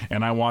Sunday,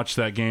 and I watched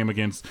that game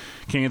against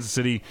Kansas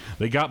City.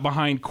 They got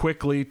behind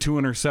quickly, 2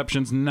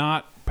 interceptions,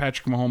 not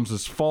Patrick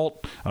Mahomes'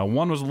 fault.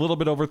 One was a little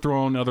bit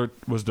overthrown, other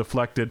was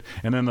deflected,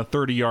 and then the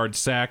 30-yard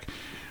sack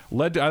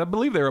led to, I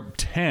believe they were up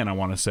 10, I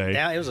want to say.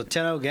 Yeah, it was a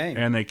 10-0 game.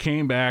 And they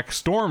came back,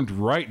 stormed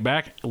right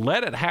back,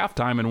 led at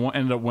halftime, and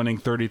ended up winning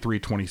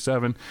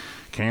 33-27.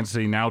 Kansas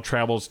City now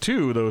travels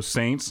to those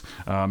Saints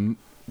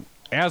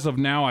As of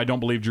now, I don't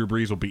believe Drew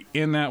Brees will be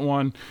in that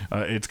one.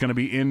 It's going to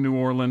be in New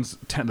Orleans.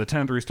 The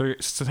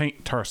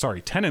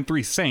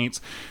 10-3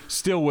 Saints,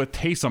 still with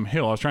Taysom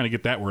Hill. I was trying to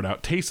get that word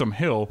out. Taysom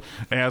Hill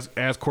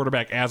as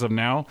quarterback as of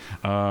now.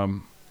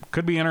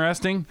 Could be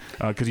interesting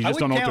because you just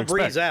don't know what to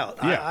expect. Brees out.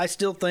 Yeah. I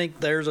still think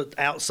there's an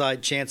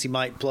outside chance he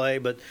might play,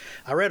 but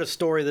I read a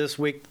story this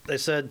week. They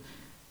said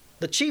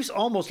the Chiefs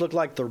almost look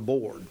like they're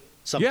bored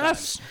sometimes.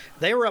 Yes.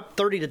 They were up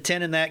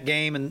 30-10 in that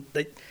game, and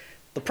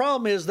the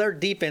problem is their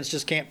defense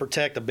just can't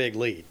protect a big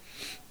lead.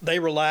 They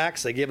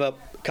relax. They give up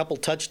a couple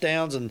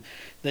touchdowns, and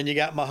then you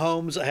got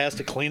Mahomes that has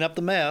to clean up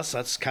the mess.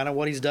 That's kind of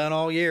what he's done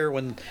all year.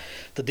 When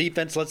the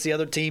defense lets the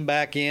other team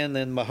back in,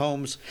 then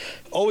Mahomes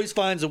always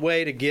finds a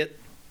way to get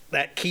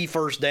that key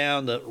first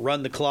down to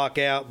run the clock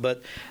out.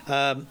 But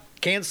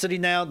Kansas City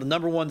now, the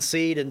number 1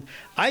 seed, and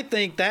I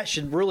think that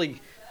should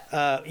really,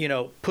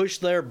 push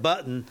their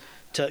button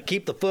to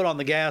keep the foot on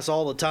the gas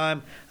all the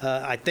time.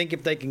 I think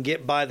if they can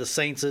get by the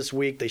Saints this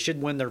week, they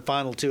should win their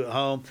final 2 at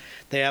home.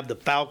 They have the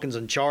Falcons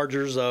and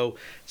Chargers.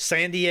 Los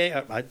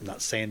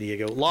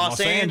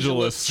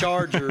Angeles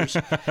Chargers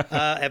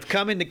have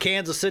come into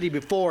Kansas City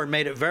before and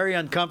made it very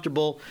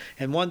uncomfortable.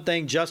 And one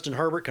thing, Justin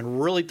Herbert can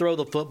really throw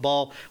the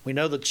football. We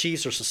know the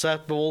Chiefs are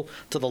susceptible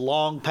to the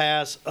long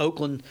pass.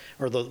 Oakland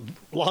or the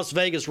Las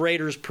Vegas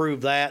Raiders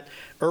proved that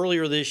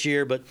earlier this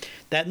year. But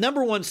that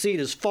number 1 seed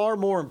is far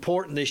more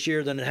important this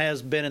year than it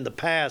has been in the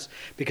past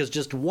because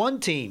just one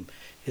team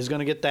is going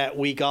to get that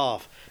week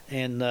off.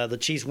 And the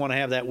Chiefs want to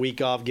have that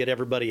week off, get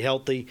everybody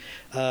healthy.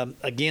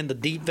 Again, the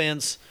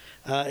defense,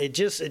 it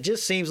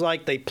just seems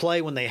like they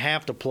play when they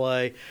have to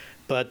play.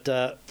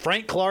 But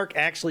Frank Clark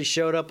actually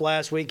showed up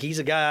last week. He's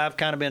a guy I've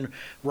kind of been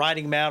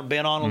riding him out,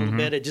 been on a little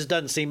bit. It just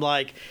doesn't seem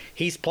like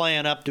he's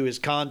playing up to his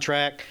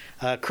contract.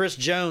 Chris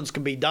Jones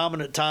can be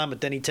dominant at time,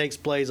 but then he takes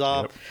plays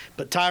off. Yep.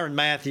 But Tyrann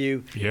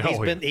Mathieu,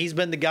 he's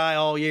been the guy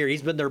all year.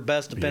 He's been their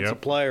best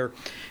defensive player.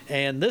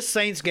 And this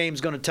Saints game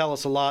is going to tell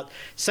us a lot.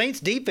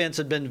 Saints defense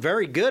had been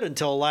very good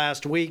until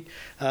last week.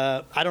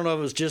 I don't know if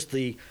it was just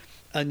the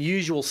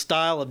unusual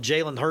style of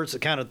Jalen Hurts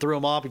that kind of threw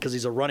him off because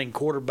he's a running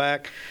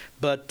quarterback.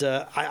 But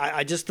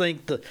I just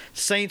think the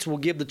Saints will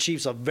give the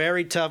Chiefs a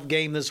very tough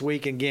game this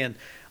week. Again,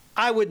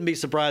 I wouldn't be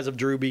surprised if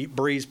Drew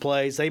Brees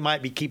plays. They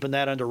might be keeping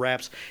that under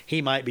wraps.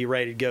 He might be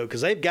ready to go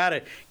because they've got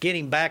to get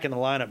him back in the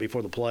lineup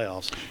before the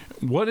playoffs.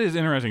 What is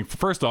interesting,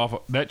 first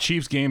off, that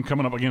Chiefs game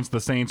coming up against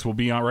the Saints will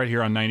be on right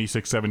here on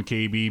 96.7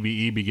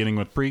 KBBE, beginning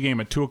with pregame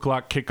at 2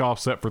 o'clock, kickoff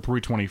set for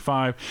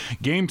 3:25.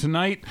 Game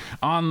tonight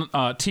on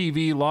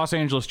TV, Los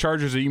Angeles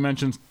Chargers that you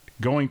mentioned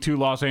going to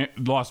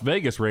Las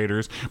Vegas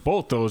Raiders.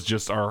 Both those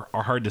just are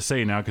hard to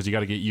say now because you got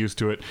to get used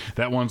to it.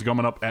 That one's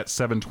coming up at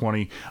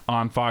 7:20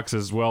 on Fox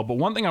as well. But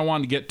one thing I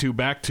wanted to get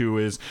back to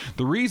is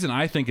the reason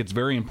I think it's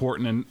very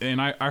important,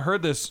 and I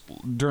heard this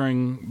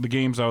during the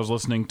games I was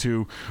listening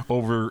to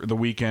over the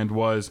weekend,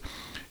 was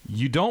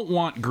you don't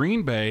want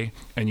Green Bay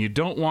and you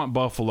don't want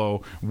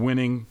Buffalo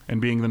winning and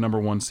being the number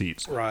 1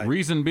 seeds. Right.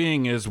 Reason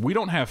being is we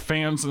don't have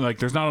fans. Like,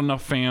 there's not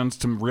enough fans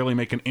to really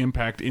make an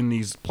impact in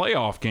these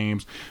playoff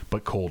games,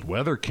 but cold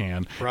weather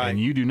can. Right. And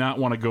you do not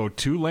want to go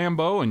to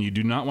Lambeau and you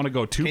do not want to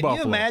go to Buffalo. Can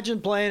you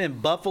imagine playing in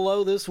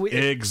Buffalo this week?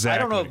 Exactly.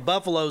 I don't know if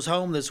Buffalo's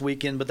home this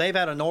weekend, but they've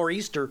had a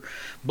nor'easter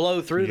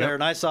blow through there,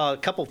 and I saw a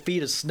couple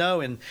feet of snow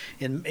in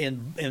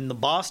the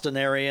Boston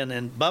area,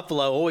 and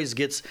Buffalo always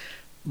gets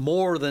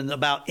more than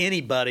about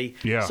anybody.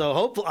 Yeah.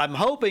 So I'm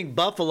hoping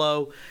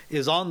Buffalo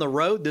is on the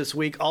road this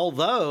week,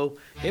 although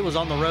it was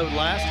on the road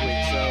last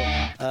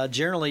week. So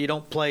generally you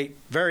don't play,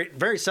 very,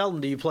 very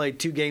seldom do you play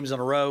 2 games in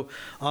a row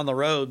on the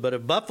road. But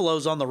if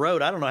Buffalo's on the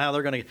road, I don't know how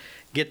they're going to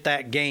get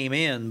that game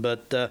in.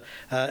 But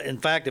in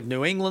fact, if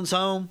New England's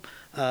home,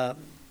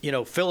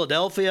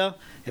 Philadelphia,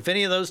 if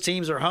any of those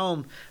teams are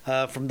home,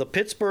 from the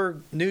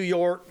Pittsburgh, New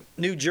York,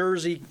 New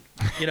Jersey,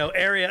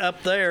 area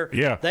up there,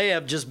 they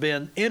have just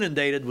been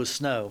inundated with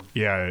snow.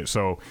 Yeah,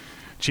 so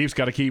Chiefs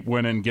got to keep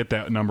winning, get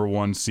that number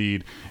 1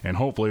 seed, and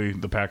hopefully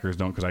the Packers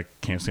don't, because I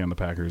can't stand the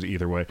Packers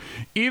either way.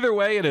 Either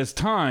way, it is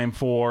time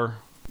for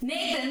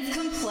Nathan's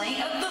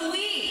Complaint of the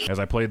Week. As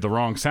I played the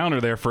wrong sounder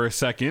there for a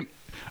second.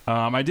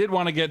 I did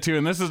want to get to,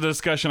 and this is a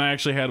discussion I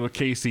actually had with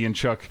Casey and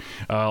Chuck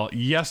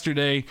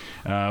yesterday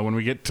when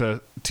we get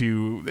to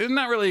it's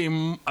not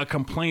really a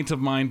complaint of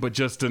mine, but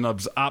just an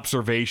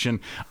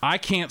observation. I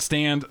can't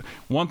stand,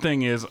 one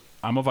thing is,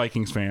 I'm a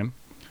Vikings fan.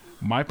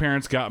 My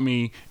parents got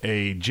me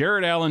a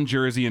Jared Allen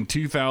jersey in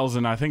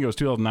 2000, I think it was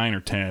 2009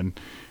 or 10,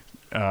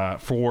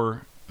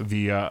 for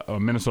the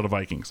Minnesota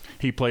Vikings.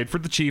 He played for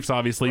the Chiefs,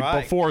 obviously,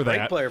 before that.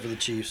 Great player for the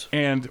Chiefs.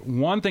 And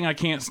one thing I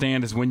can't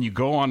stand is when you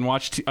go on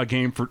watch a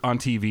game on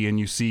TV and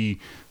you see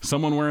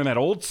someone wearing that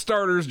old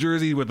starters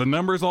jersey with the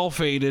numbers all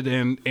faded,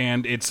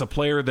 and it's a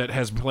player that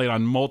has played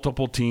on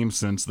multiple teams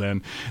since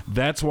then.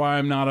 That's why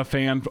I'm not a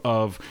fan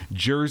of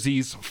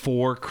jerseys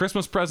for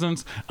Christmas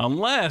presents,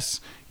 unless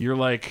you're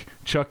like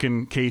Chuck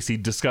and Casey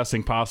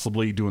discussing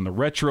possibly doing the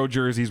retro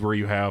jerseys where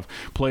you have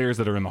players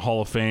that are in the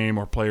Hall of Fame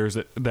or players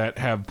that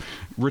have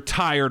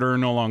retired or are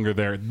no longer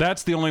there.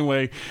 That's the only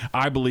way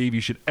I believe you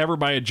should ever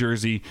buy a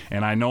jersey.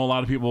 And I know a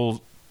lot of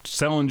people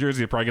selling jerseys.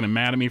 They're probably going to be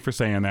mad at me for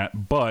saying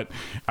that, but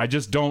I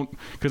just don't,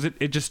 because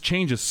it just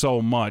changes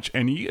so much,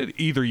 and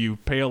either you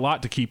pay a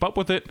lot to keep up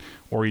with it,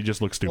 or you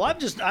just look stupid. Well,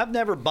 I've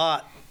never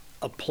bought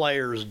a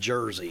player's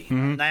jersey,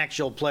 an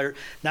actual player.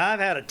 Now, I've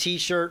had a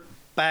T-shirt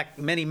back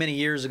many, many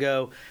years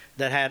ago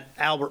that had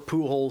Albert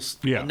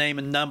Pujols name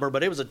and number,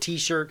 but it was a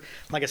T-shirt,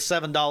 like a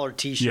 $7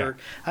 T-shirt.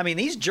 Yeah. I mean,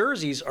 these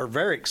jerseys are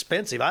very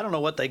expensive. I don't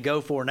know what they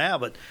go for now,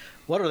 but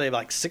what are they,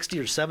 like $60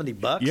 or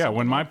 $70? Yeah,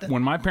 when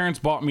my parents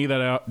bought me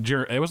that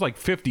it was like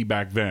 $50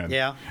 back then.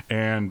 Yeah.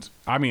 And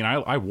I mean,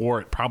 I wore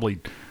it probably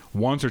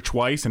once or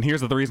twice, and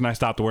here's the reason I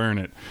stopped wearing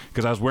it,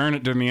 because I was wearing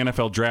it during the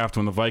NFL draft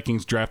when the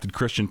Vikings drafted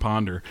Christian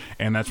Ponder,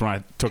 and that's when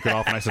I took it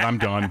off and I said, I'm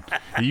done.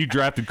 You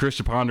drafted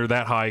Christian Ponder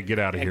that high, get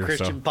out of here.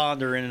 Christian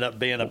Ponder ended up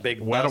being a big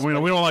bust, we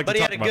don't like but to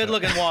he talk had a about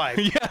good-looking that. wife.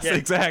 Yes,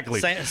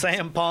 exactly.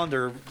 Sam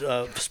Ponder,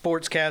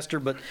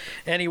 sportscaster. But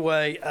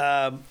anyway,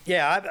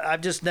 I've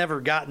just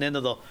never gotten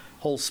into the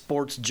whole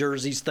sports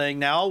jerseys thing.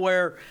 Now, I'll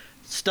wear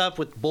stuff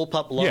with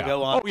Bullpup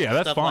logo on it. Oh, yeah,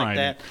 that's stuff fine. Like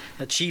that.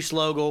 A Chiefs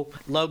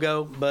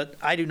logo, but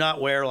I do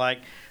not wear, like,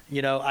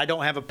 I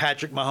don't have a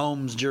Patrick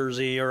Mahomes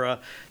jersey or a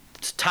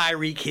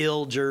Tyreek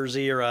Hill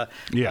jersey or a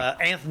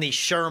Anthony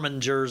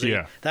Sherman jersey.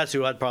 Yeah. That's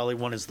who I'd probably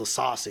want is the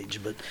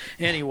sausage. But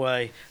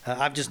anyway,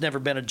 I've just never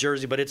been a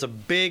jersey, but it's a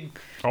big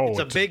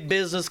big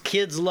business.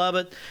 Kids love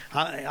it.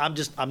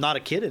 I'm not a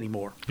kid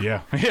anymore.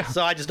 Yeah.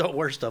 So I just don't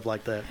wear stuff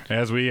like that.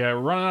 As we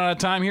run out of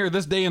time here,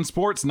 this day in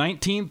sports,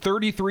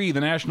 1933,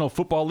 the National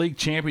Football League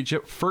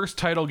Championship first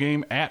title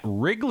game at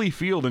Wrigley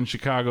Field in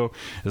Chicago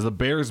as the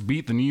Bears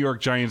beat the New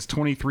York Giants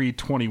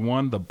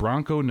 23-21. The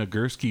Bronco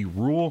Nagurski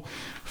rule.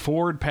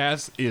 Forward pass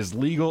is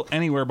legal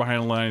anywhere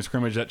behind the line of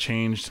scrimmage. That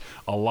changed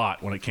a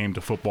lot when it came to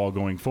football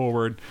going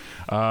forward.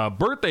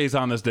 Birthdays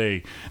on this day: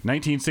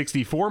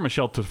 1964,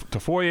 Michelle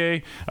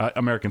Tafoya,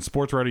 American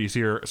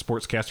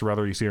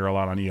sportscaster. You see her a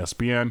lot on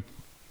ESPN.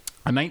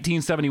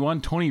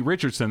 1971, Tony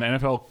Richardson,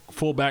 NFL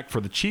fullback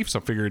for the Chiefs. I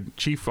figured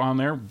Chief on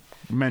there.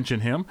 Mention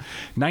him.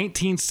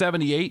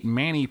 1978,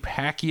 Manny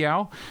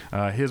Pacquiao,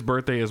 his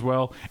birthday as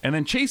well. And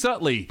then Chase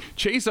Utley.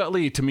 Chase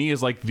Utley to me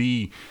is like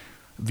the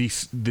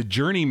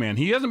journeyman.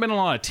 He hasn't been in a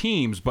lot of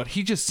teams, but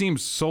he just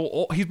seems so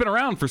old. He's been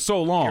around for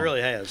so long. He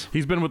really has.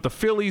 He's been with the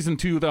Phillies in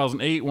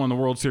 2008, won the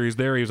World Series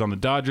there. He was on the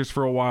Dodgers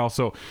for a while.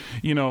 So,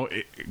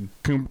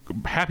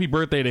 happy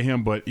birthday to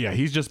him. But, yeah,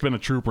 he's just been a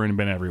trooper and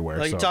been everywhere.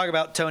 Well, you talk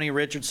about Tony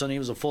Richardson. He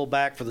was a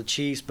fullback for the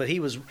Chiefs, but he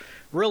was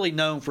really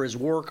known for his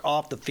work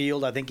off the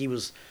field. I think he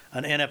was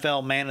an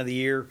NFL Man of the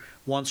Year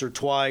once or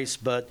twice,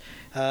 but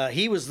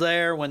he was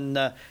there when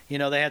they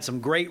had some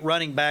great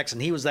running backs, and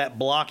he was that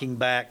blocking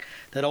back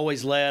that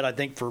always led, I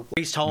think, for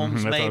Reese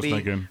Holmes,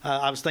 maybe.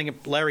 I was thinking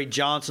Larry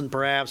Johnson,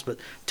 perhaps, but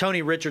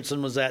Tony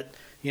Richardson was that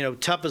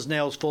tough as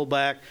nails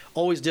fullback,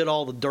 always did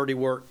all the dirty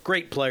work.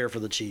 Great player for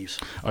the Chiefs.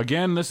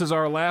 Again, this is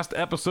our last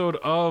episode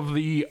of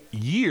the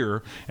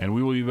year, and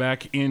we will be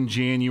back in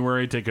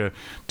January. Take a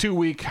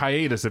 2-week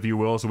hiatus, if you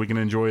will, so we can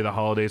enjoy the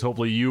holidays.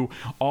 Hopefully you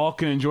all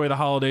can enjoy the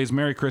holidays.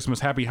 Merry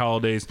Christmas, happy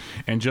holidays,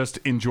 and just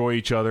enjoy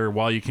each other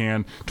while you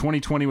can.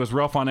 2020 was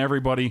rough on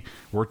everybody.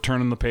 We're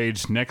turning the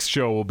page. Next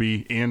show will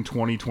be in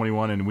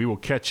 2021, and we will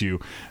catch you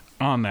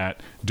on that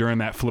during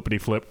that flippity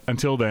flip.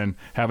 Until then,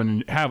 have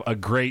a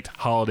great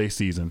holiday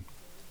season.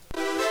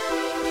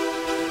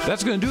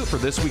 That's going to do it for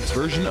this week's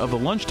version of the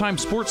Lunchtime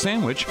Sports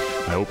Sandwich.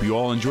 I hope you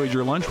all enjoyed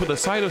your lunch with a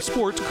side of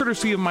sports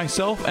courtesy of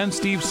myself and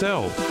Steve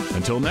Sell.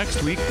 Until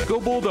next week,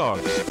 go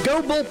Bulldogs.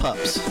 Go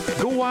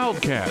Bullpups. Go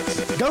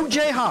Wildcats. Go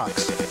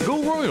Jayhawks.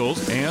 Go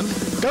Royals, and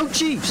go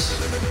Chiefs.